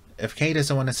ladder. If Kay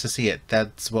doesn't want us to see it,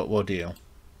 that's what we'll do.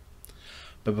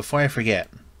 But before I forget,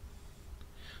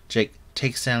 Jake,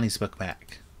 take Stanley's book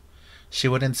back. She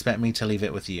wouldn't expect me to leave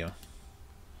it with you.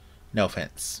 No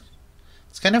offense.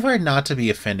 It's kind of hard not to be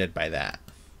offended by that.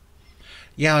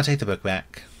 Yeah, I'll take the book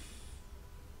back.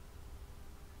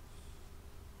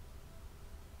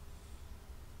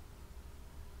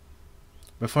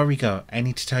 Before we go, I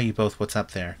need to tell you both what's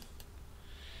up there.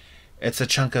 It's a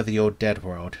chunk of the old dead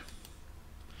world.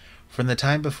 From the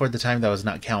time before the time that was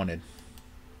not counted.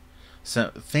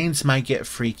 So, things might get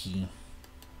freaky.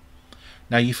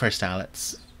 Now you first,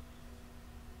 Alex.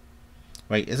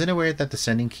 Wait, isn't it weird that the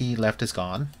sending key left is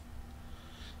gone?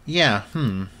 Yeah,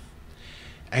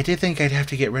 I did think I'd have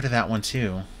to get rid of that one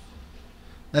too.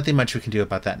 Nothing much we can do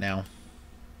about that now.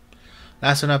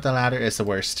 Last one up the ladder is the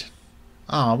worst.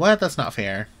 Aw, what? That's not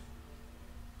fair.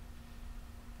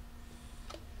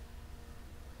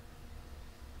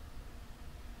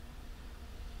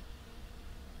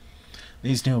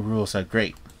 These new rules are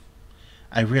great.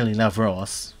 I really love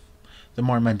rules. The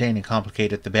more mundane and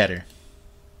complicated, the better.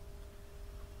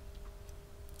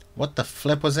 What the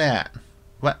flip was that?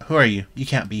 What? Who are you? You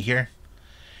can't be here.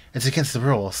 It's against the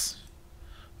rules.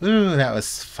 Ooh, that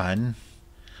was fun.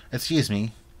 Excuse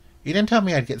me. You didn't tell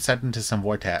me I'd get sucked into some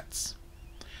vortex.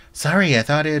 Sorry, I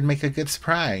thought it would make a good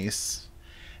surprise.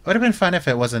 It would have been fun if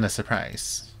it wasn't a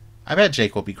surprise. I bet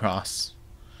Jake will be cross.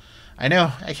 I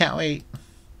know, I can't wait.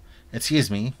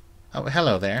 Excuse me. Oh,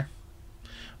 hello there.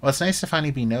 Well, it's nice to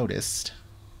finally be noticed.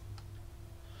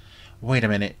 Wait a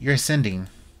minute, you're ascending.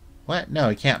 What? No,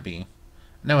 it can't be.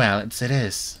 No, Alex, it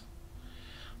is.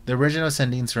 The original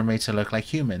sendings were made to look like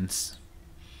humans.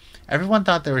 Everyone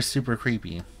thought they were super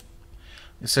creepy.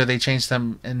 So they changed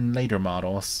them in later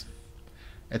models.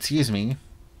 Excuse me.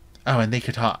 Oh, and they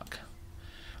could talk.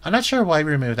 I'm not sure why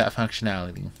we removed that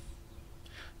functionality.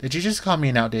 Did you just call me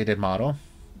an outdated model?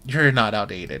 You're not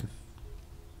outdated.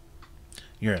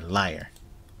 You're a liar.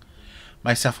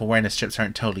 My self-awareness chips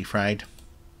aren't totally fried.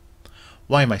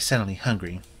 Why am I suddenly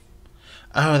hungry?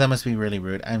 Oh, that must be really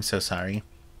rude. I'm so sorry.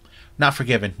 Not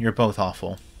forgiven. You're both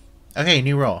awful. Okay,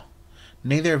 new role.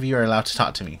 Neither of you are allowed to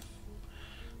talk to me.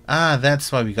 Ah,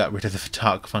 that's why we got rid of the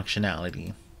talk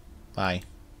functionality. Bye.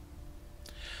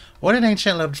 What an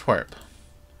ancient little twerp.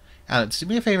 Alex, do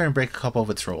me a favor and break a couple of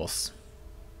its rules.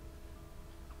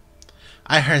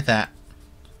 I heard that.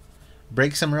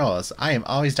 Break some rules. I am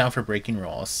always down for breaking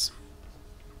rules.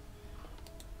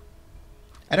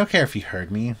 I don't care if you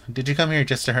heard me. Did you come here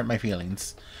just to hurt my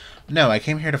feelings? No, I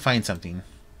came here to find something.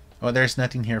 Well, there's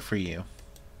nothing here for you.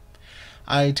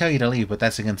 I tell you to leave, but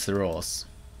that's against the rules.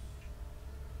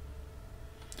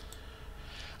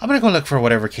 I'm gonna go look for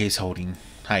whatever Kay's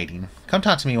hiding. Come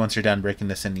talk to me once you're done breaking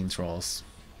the sending's rules.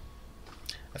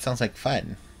 That sounds like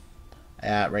fun.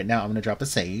 Right now, I'm gonna drop a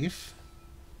save.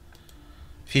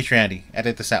 Future Andy,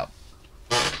 edit this out.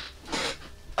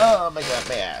 Oh my god,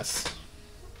 my ass.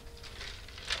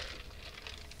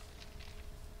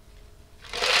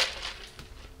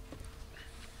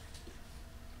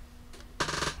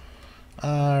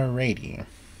 Alrighty.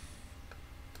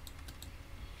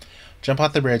 Jump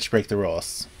off the bridge, break the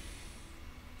rules.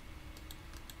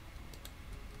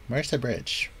 Where's the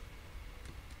bridge?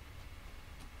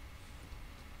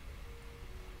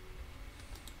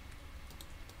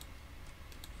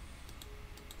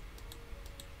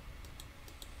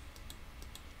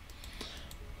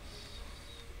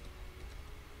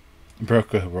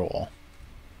 Broke a rule.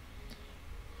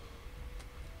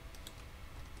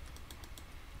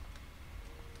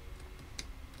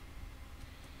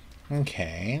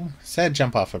 Okay. Said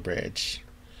jump off a bridge.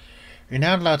 You're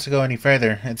not allowed to go any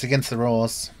further. It's against the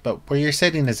rules. But where you're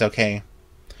sitting is okay.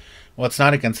 Well, it's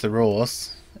not against the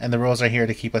rules. And the rules are here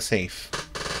to keep us safe.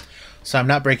 So I'm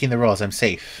not breaking the rules. I'm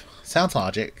safe. Sounds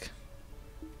logic.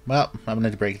 Well, I'm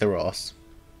going to break the rules.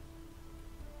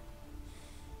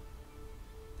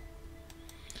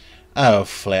 Oh,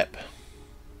 flip.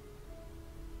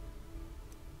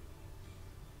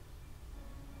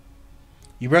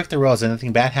 You broke the rules and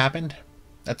nothing bad happened?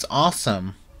 That's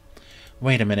awesome.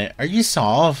 Wait a minute. Are you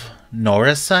Solve,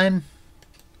 Nora's son?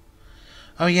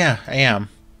 Oh yeah, I am.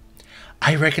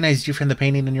 I recognized you from the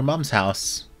painting in your mom's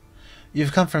house.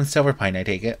 You've come from Silverpine, I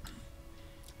take it.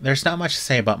 There's not much to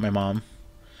say about my mom.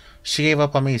 She gave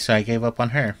up on me, so I gave up on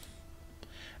her.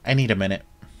 I need a minute.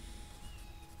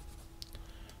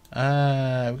 We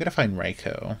gotta find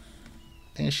Raiko.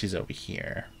 I think she's over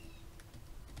here.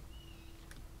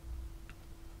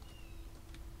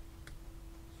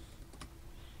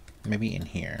 Maybe in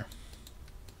here.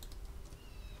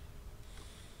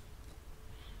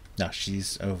 No,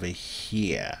 she's over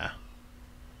here.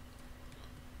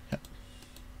 Yep.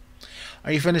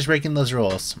 Are you finished breaking those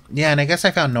rules? Yeah, and I guess I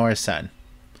found Nora's son.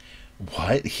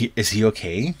 What? Is he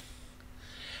okay?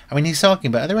 I mean, he's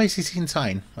talking, but otherwise he seems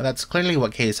fine. Well, that's clearly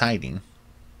what Kay is hiding.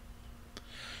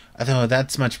 Although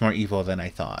that's much more evil than I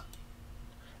thought.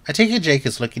 I take it Jake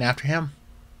is looking after him?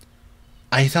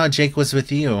 I thought Jake was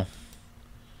with you.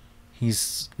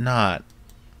 He's not.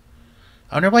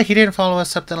 I wonder why he didn't follow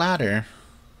us up the ladder.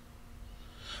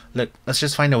 Look, let's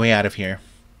just find a way out of here.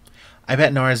 I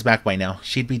bet Nora's back by now.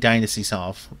 She'd be dying to see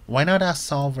Solve. Why not ask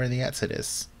Solve where the exit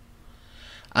is?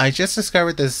 I just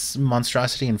discovered this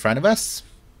monstrosity in front of us.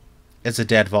 It's a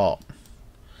dead vault.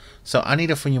 So I need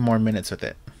a few more minutes with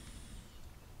it.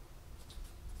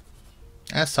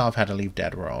 Ask Solve how to leave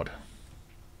Dead World.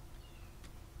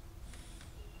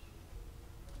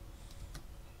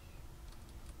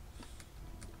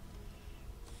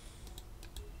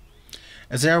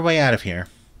 Is there a way out of here?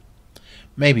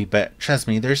 Maybe, but trust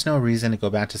me, there's no reason to go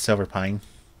back to Silverpine.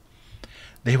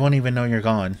 They won't even know you're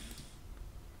gone.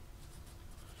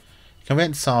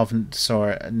 Convince Solve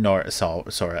Sora.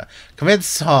 Convince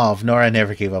Solve Nora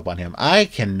never gave up on him. I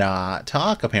cannot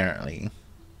talk, apparently.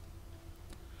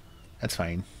 That's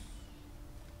fine.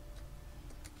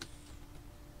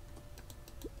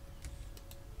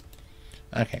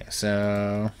 Okay,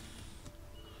 so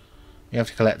you have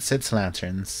to collect 6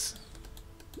 lanterns.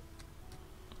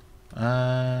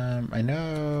 I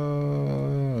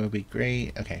know it would be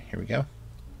great. Okay, here we go.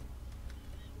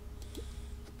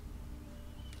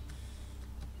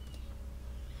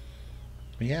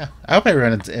 But yeah, I hope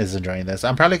everyone is enjoying this.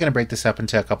 I'm probably going to break this up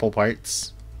into a couple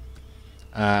parts.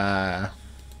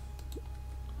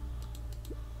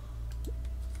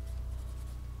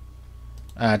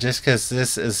 Just because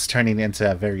this is turning into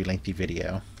a very lengthy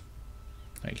video.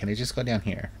 Alright, can I just go down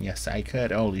here? Yes, I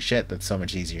could. Holy shit, that's so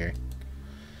much easier.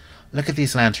 Look at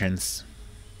these lanterns.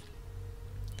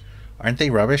 Aren't they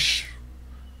rubbish?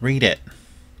 Read it.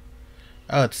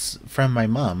 Oh, it's from my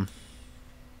mom.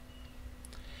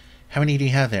 How many do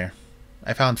you have there?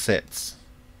 I found 6.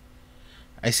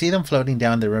 I see them floating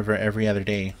down the river every other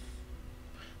day.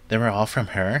 They were all from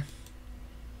her?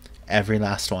 Every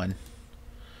last one.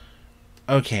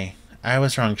 Okay, I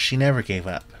was wrong. She never gave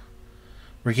up.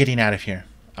 We're getting out of here.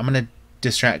 I'm gonna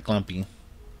distract Glumpy.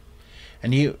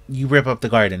 And you rip up the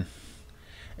garden.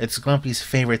 It's Glumpy's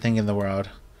favorite thing in the world.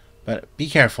 But be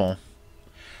careful.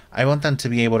 I want them to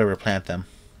be able to replant them.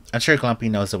 I'm sure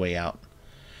Glumpy knows the way out.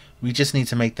 We just need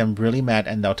to make them really mad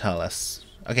and they'll tell us.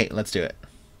 Okay, let's do it.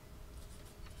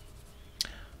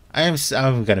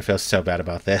 I'm gonna feel so bad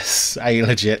about this. I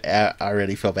legit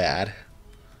already feel bad.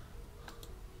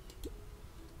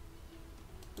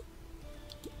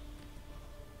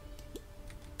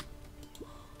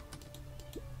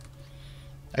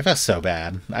 I feel so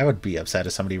bad. I would be upset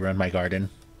if somebody ruined my garden.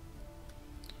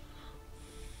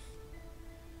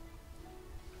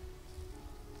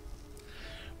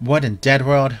 What in Dead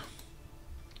World?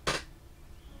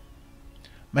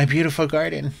 My beautiful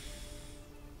garden.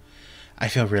 I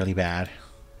feel really bad.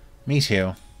 Me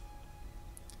too.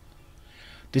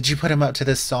 Did you put him up to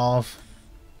this solve?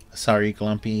 Sorry,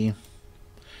 Glumpy.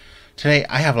 Today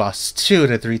I have lost 2 of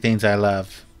the 3 things I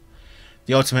love.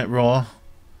 The ultimate rule,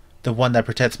 the one that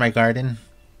protects my garden,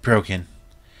 broken.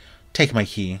 Take my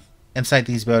key. Inside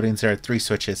these buildings there are 3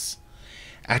 switches.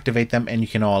 Activate them and you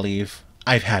can all leave.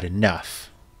 I've had enough.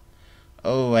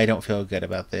 Oh, I don't feel good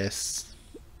about this.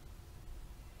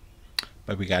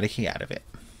 But we got a key out of it.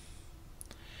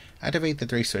 Activate the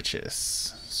 3 switches.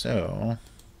 So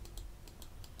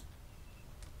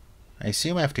I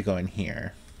assume I have to go in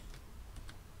here.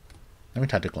 Let me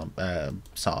talk to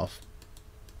Solve.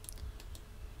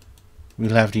 We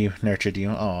loved you, nurtured you.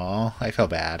 Aw, I feel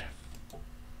bad.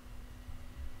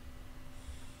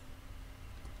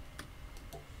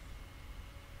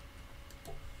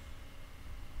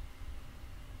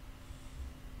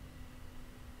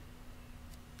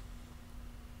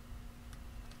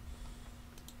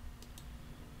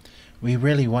 We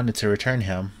really wanted to return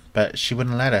him, but she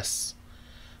wouldn't let us.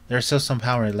 There's still some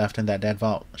power left in that dead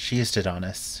vault. She used it on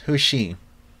us. Who's she?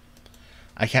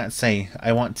 I can't say.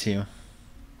 I want to.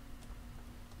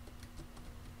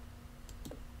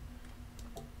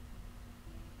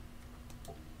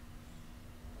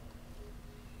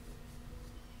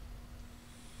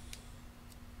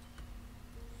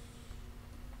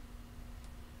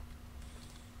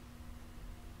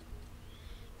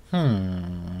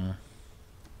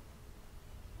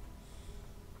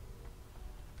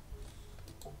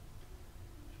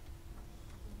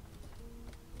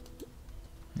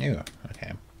 Ew,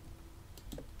 okay.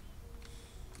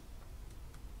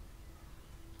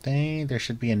 There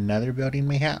should be another building,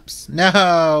 mayhaps?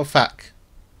 No! Fuck.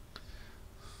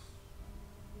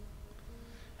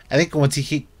 I think once you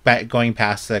keep going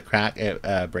past the crack,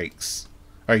 it breaks.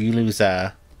 Or you lose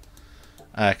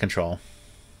control.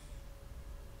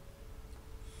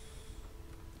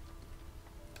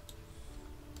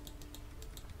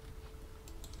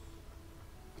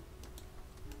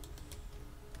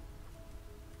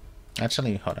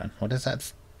 Actually, hold on. What is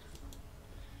that?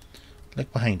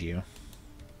 Look behind you.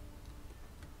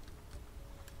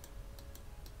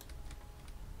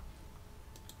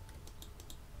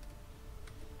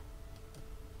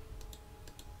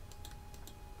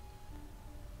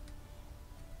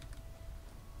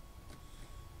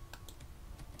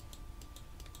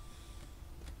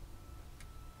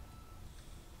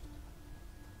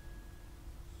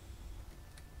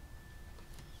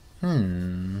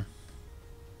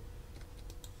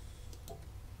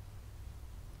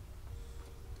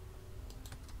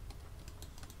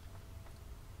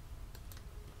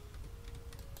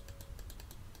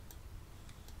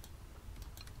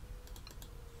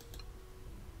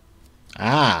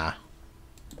 Ah.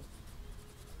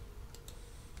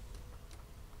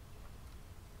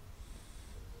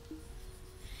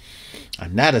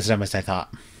 I'm not as dumb as I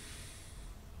thought.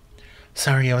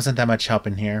 Sorry, I wasn't that much help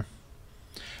in here.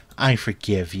 I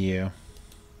forgive you.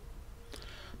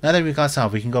 Now that we got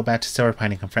solved, we can go back to Silver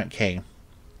Pine and confront Kay.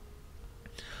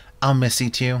 I'll miss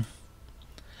you too.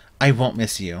 I won't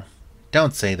miss you.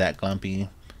 Don't say that, Glumpy.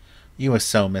 You were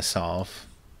so miss Solve.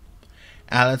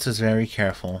 Alex was very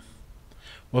careful.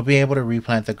 We'll be able to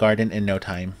replant the garden in no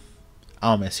time.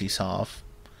 I'll miss you, Solve.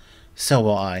 So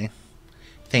will I.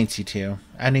 Thanks, you two.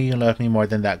 I knew you loved me more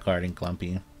than that garden,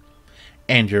 Glumpy.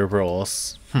 And your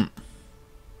rules.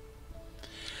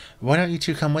 Why don't you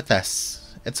two come with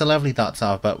us? It's a lovely thought,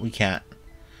 Solve, but we can't.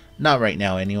 Not right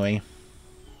now, anyway.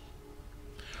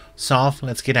 Solve,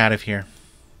 let's get out of here.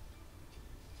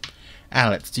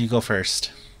 Alex, you go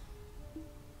first.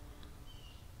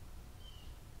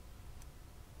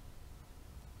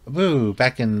 Woo,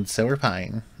 back in Silver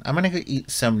Pine. I'm gonna go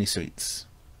eat so many sweets.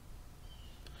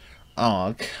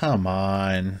 Oh, come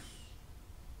on.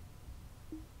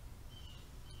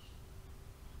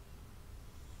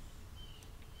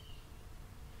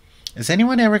 Is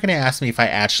anyone ever gonna ask me if I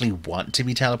actually want to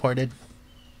be teleported?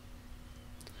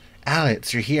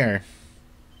 Alex, you're here.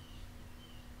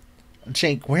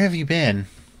 Jake, where have you been?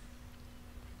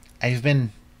 I've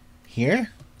been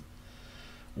here?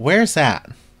 Where's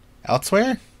that?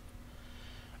 Elsewhere?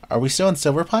 Are we still in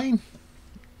Silver Pine?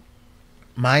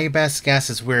 My best guess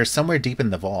is we're somewhere deep in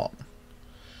the vault.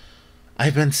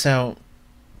 I've been so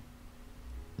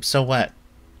what?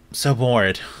 So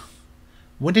bored.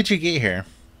 When did you get here?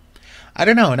 I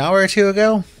don't know, an hour or two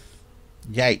ago?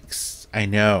 Yikes, I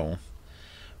know.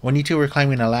 When you two were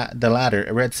climbing the ladder,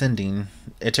 a red sending,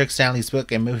 it took Stanley's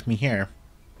book and moved me here.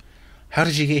 How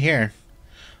did you get here?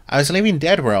 I was leaving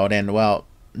Dead World and, well,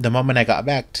 the moment I got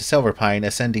back to Silverpine,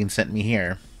 Ascending sent me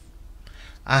here.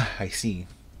 Ah, I see.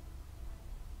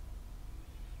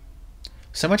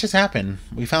 So much has happened.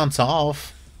 We found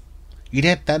Solve. You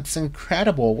did? That's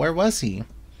incredible. Where was he?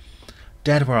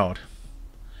 Dead World.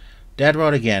 Dead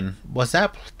World again. Was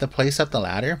that the place up the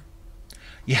ladder?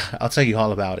 Yeah, I'll tell you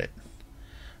all about it.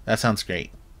 That sounds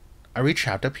great. Are we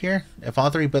trapped up here? If all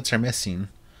 3 books are missing,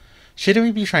 shouldn't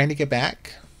we be trying to get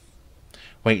back?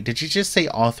 Wait, did you just say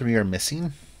all 3 are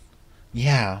missing?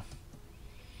 Yeah.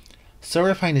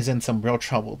 Silverpine is in some real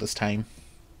trouble this time.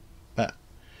 But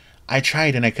I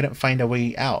tried and I couldn't find a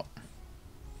way out.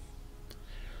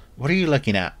 What are you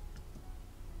looking at?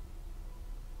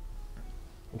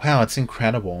 Wow, it's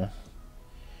incredible.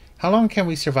 How long can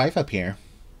we survive up here?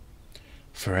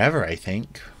 Forever, I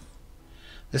think.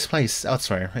 This place,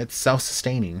 elsewhere, it's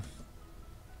self-sustaining.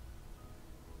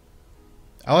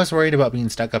 I was worried about being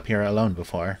stuck up here alone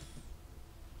before.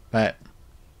 But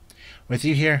with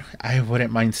you here, I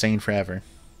wouldn't mind staying forever.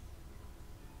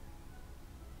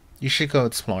 You should go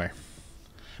explore.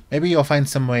 Maybe you'll find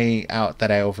some way out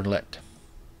that I overlooked.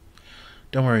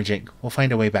 Don't worry, Jake. We'll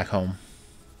find a way back home.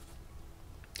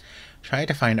 Try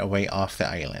to find a way off the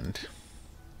island.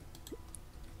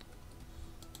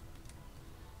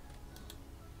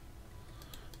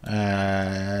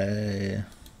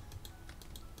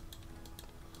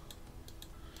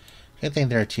 Good thing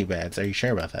there are 2 beds. Are you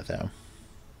sure about that, though?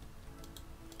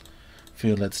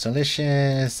 Food looks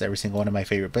delicious. Every single one of my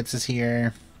favorite bits is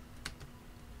here.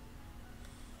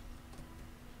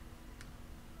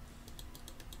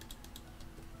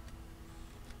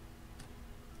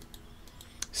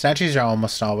 Statues are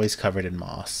almost always covered in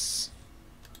moss.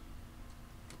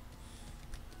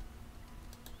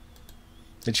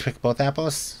 Did you pick both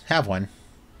apples? Have one.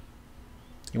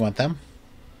 You want them?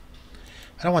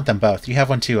 I don't want them both. You have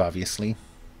one too, obviously.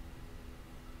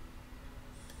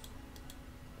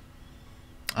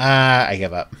 I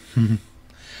give up.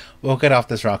 We'll get off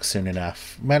this rock soon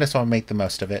enough. Might as well make the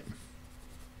most of it.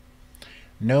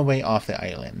 No way off the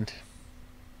island.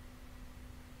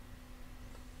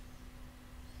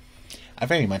 I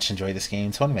very much enjoy this game.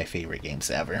 It's one of my favorite games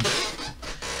ever.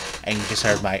 And you just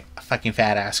heard my fucking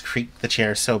fat ass creak the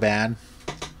chair so bad.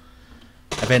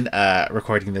 I've been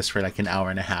recording this for like an hour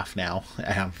and a half now.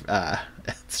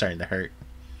 It's starting to hurt.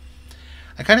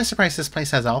 I'm kind of surprised this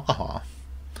place has alcohol.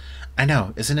 I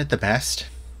know, isn't it the best?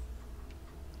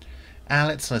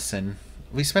 Let's listen.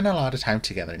 We spend a lot of time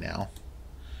together now.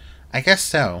 I guess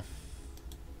so.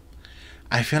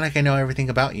 I feel like I know everything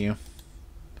about you.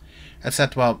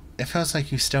 Except, well, it feels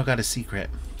like you still got a secret.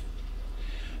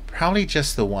 Probably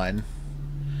just the one.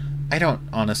 I don't,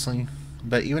 honestly.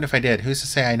 But even if I did, who's to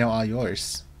say I know all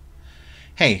yours?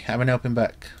 Hey, I'm an open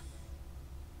book.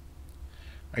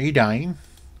 Are you dying?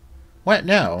 What?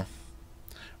 No.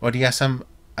 Well, do you have some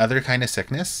other kind of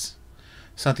sickness?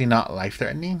 Something not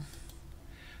life-threatening?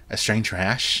 A strange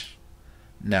rash?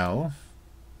 No.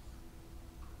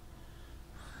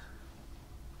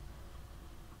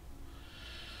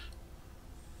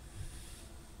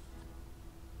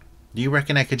 Do you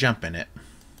reckon I could jump in it?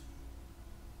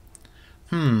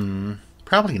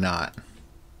 Probably not.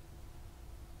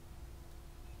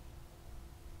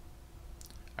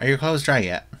 Are your clothes dry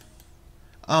yet?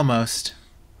 Almost.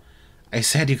 I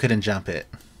said you couldn't jump it.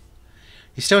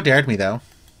 You still dared me, though.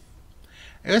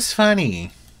 It was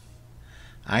funny.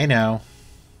 I know.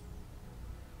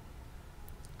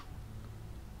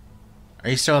 Are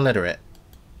you still illiterate?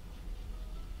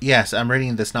 Yes, I'm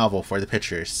reading this novel for the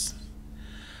pictures.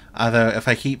 Although, if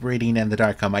I keep reading in the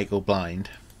dark, I might go blind.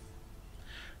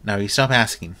 No, you stop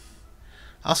asking.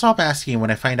 I'll stop asking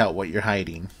when I find out what you're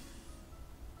hiding.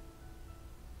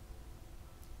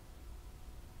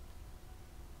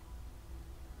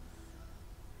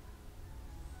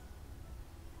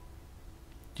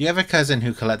 Do you have a cousin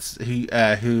who collects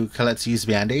used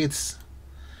band-aids?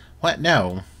 What?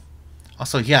 No.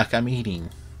 Also, yuck, I'm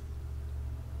eating.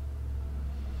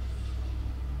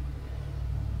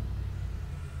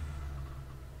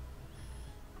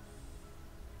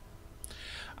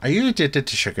 Are you addicted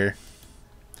to sugar?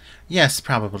 Yes,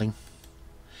 probably.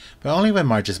 But only when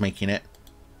Marge is making it.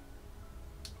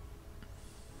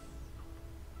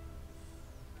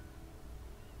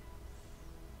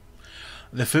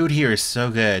 The food here is so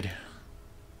good.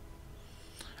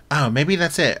 Oh, maybe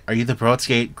that's it. Are you the world's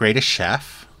greatest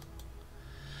chef?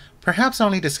 Perhaps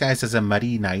only disguised as a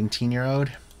muddy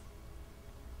 19-year-old?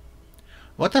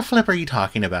 What the flip are you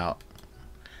talking about?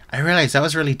 I realized that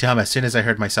was really dumb as soon as I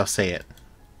heard myself say it.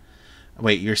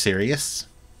 Wait, you're serious?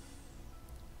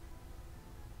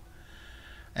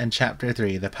 And Chapter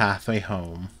 3, The Pathway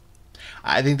Home.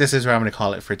 I think this is where I'm going to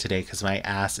call it for today because my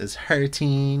ass is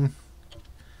hurting.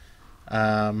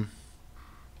 But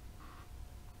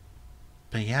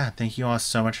yeah, thank you all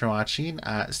so much for watching.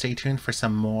 Stay tuned for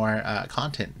some more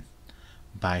content.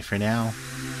 Bye for now.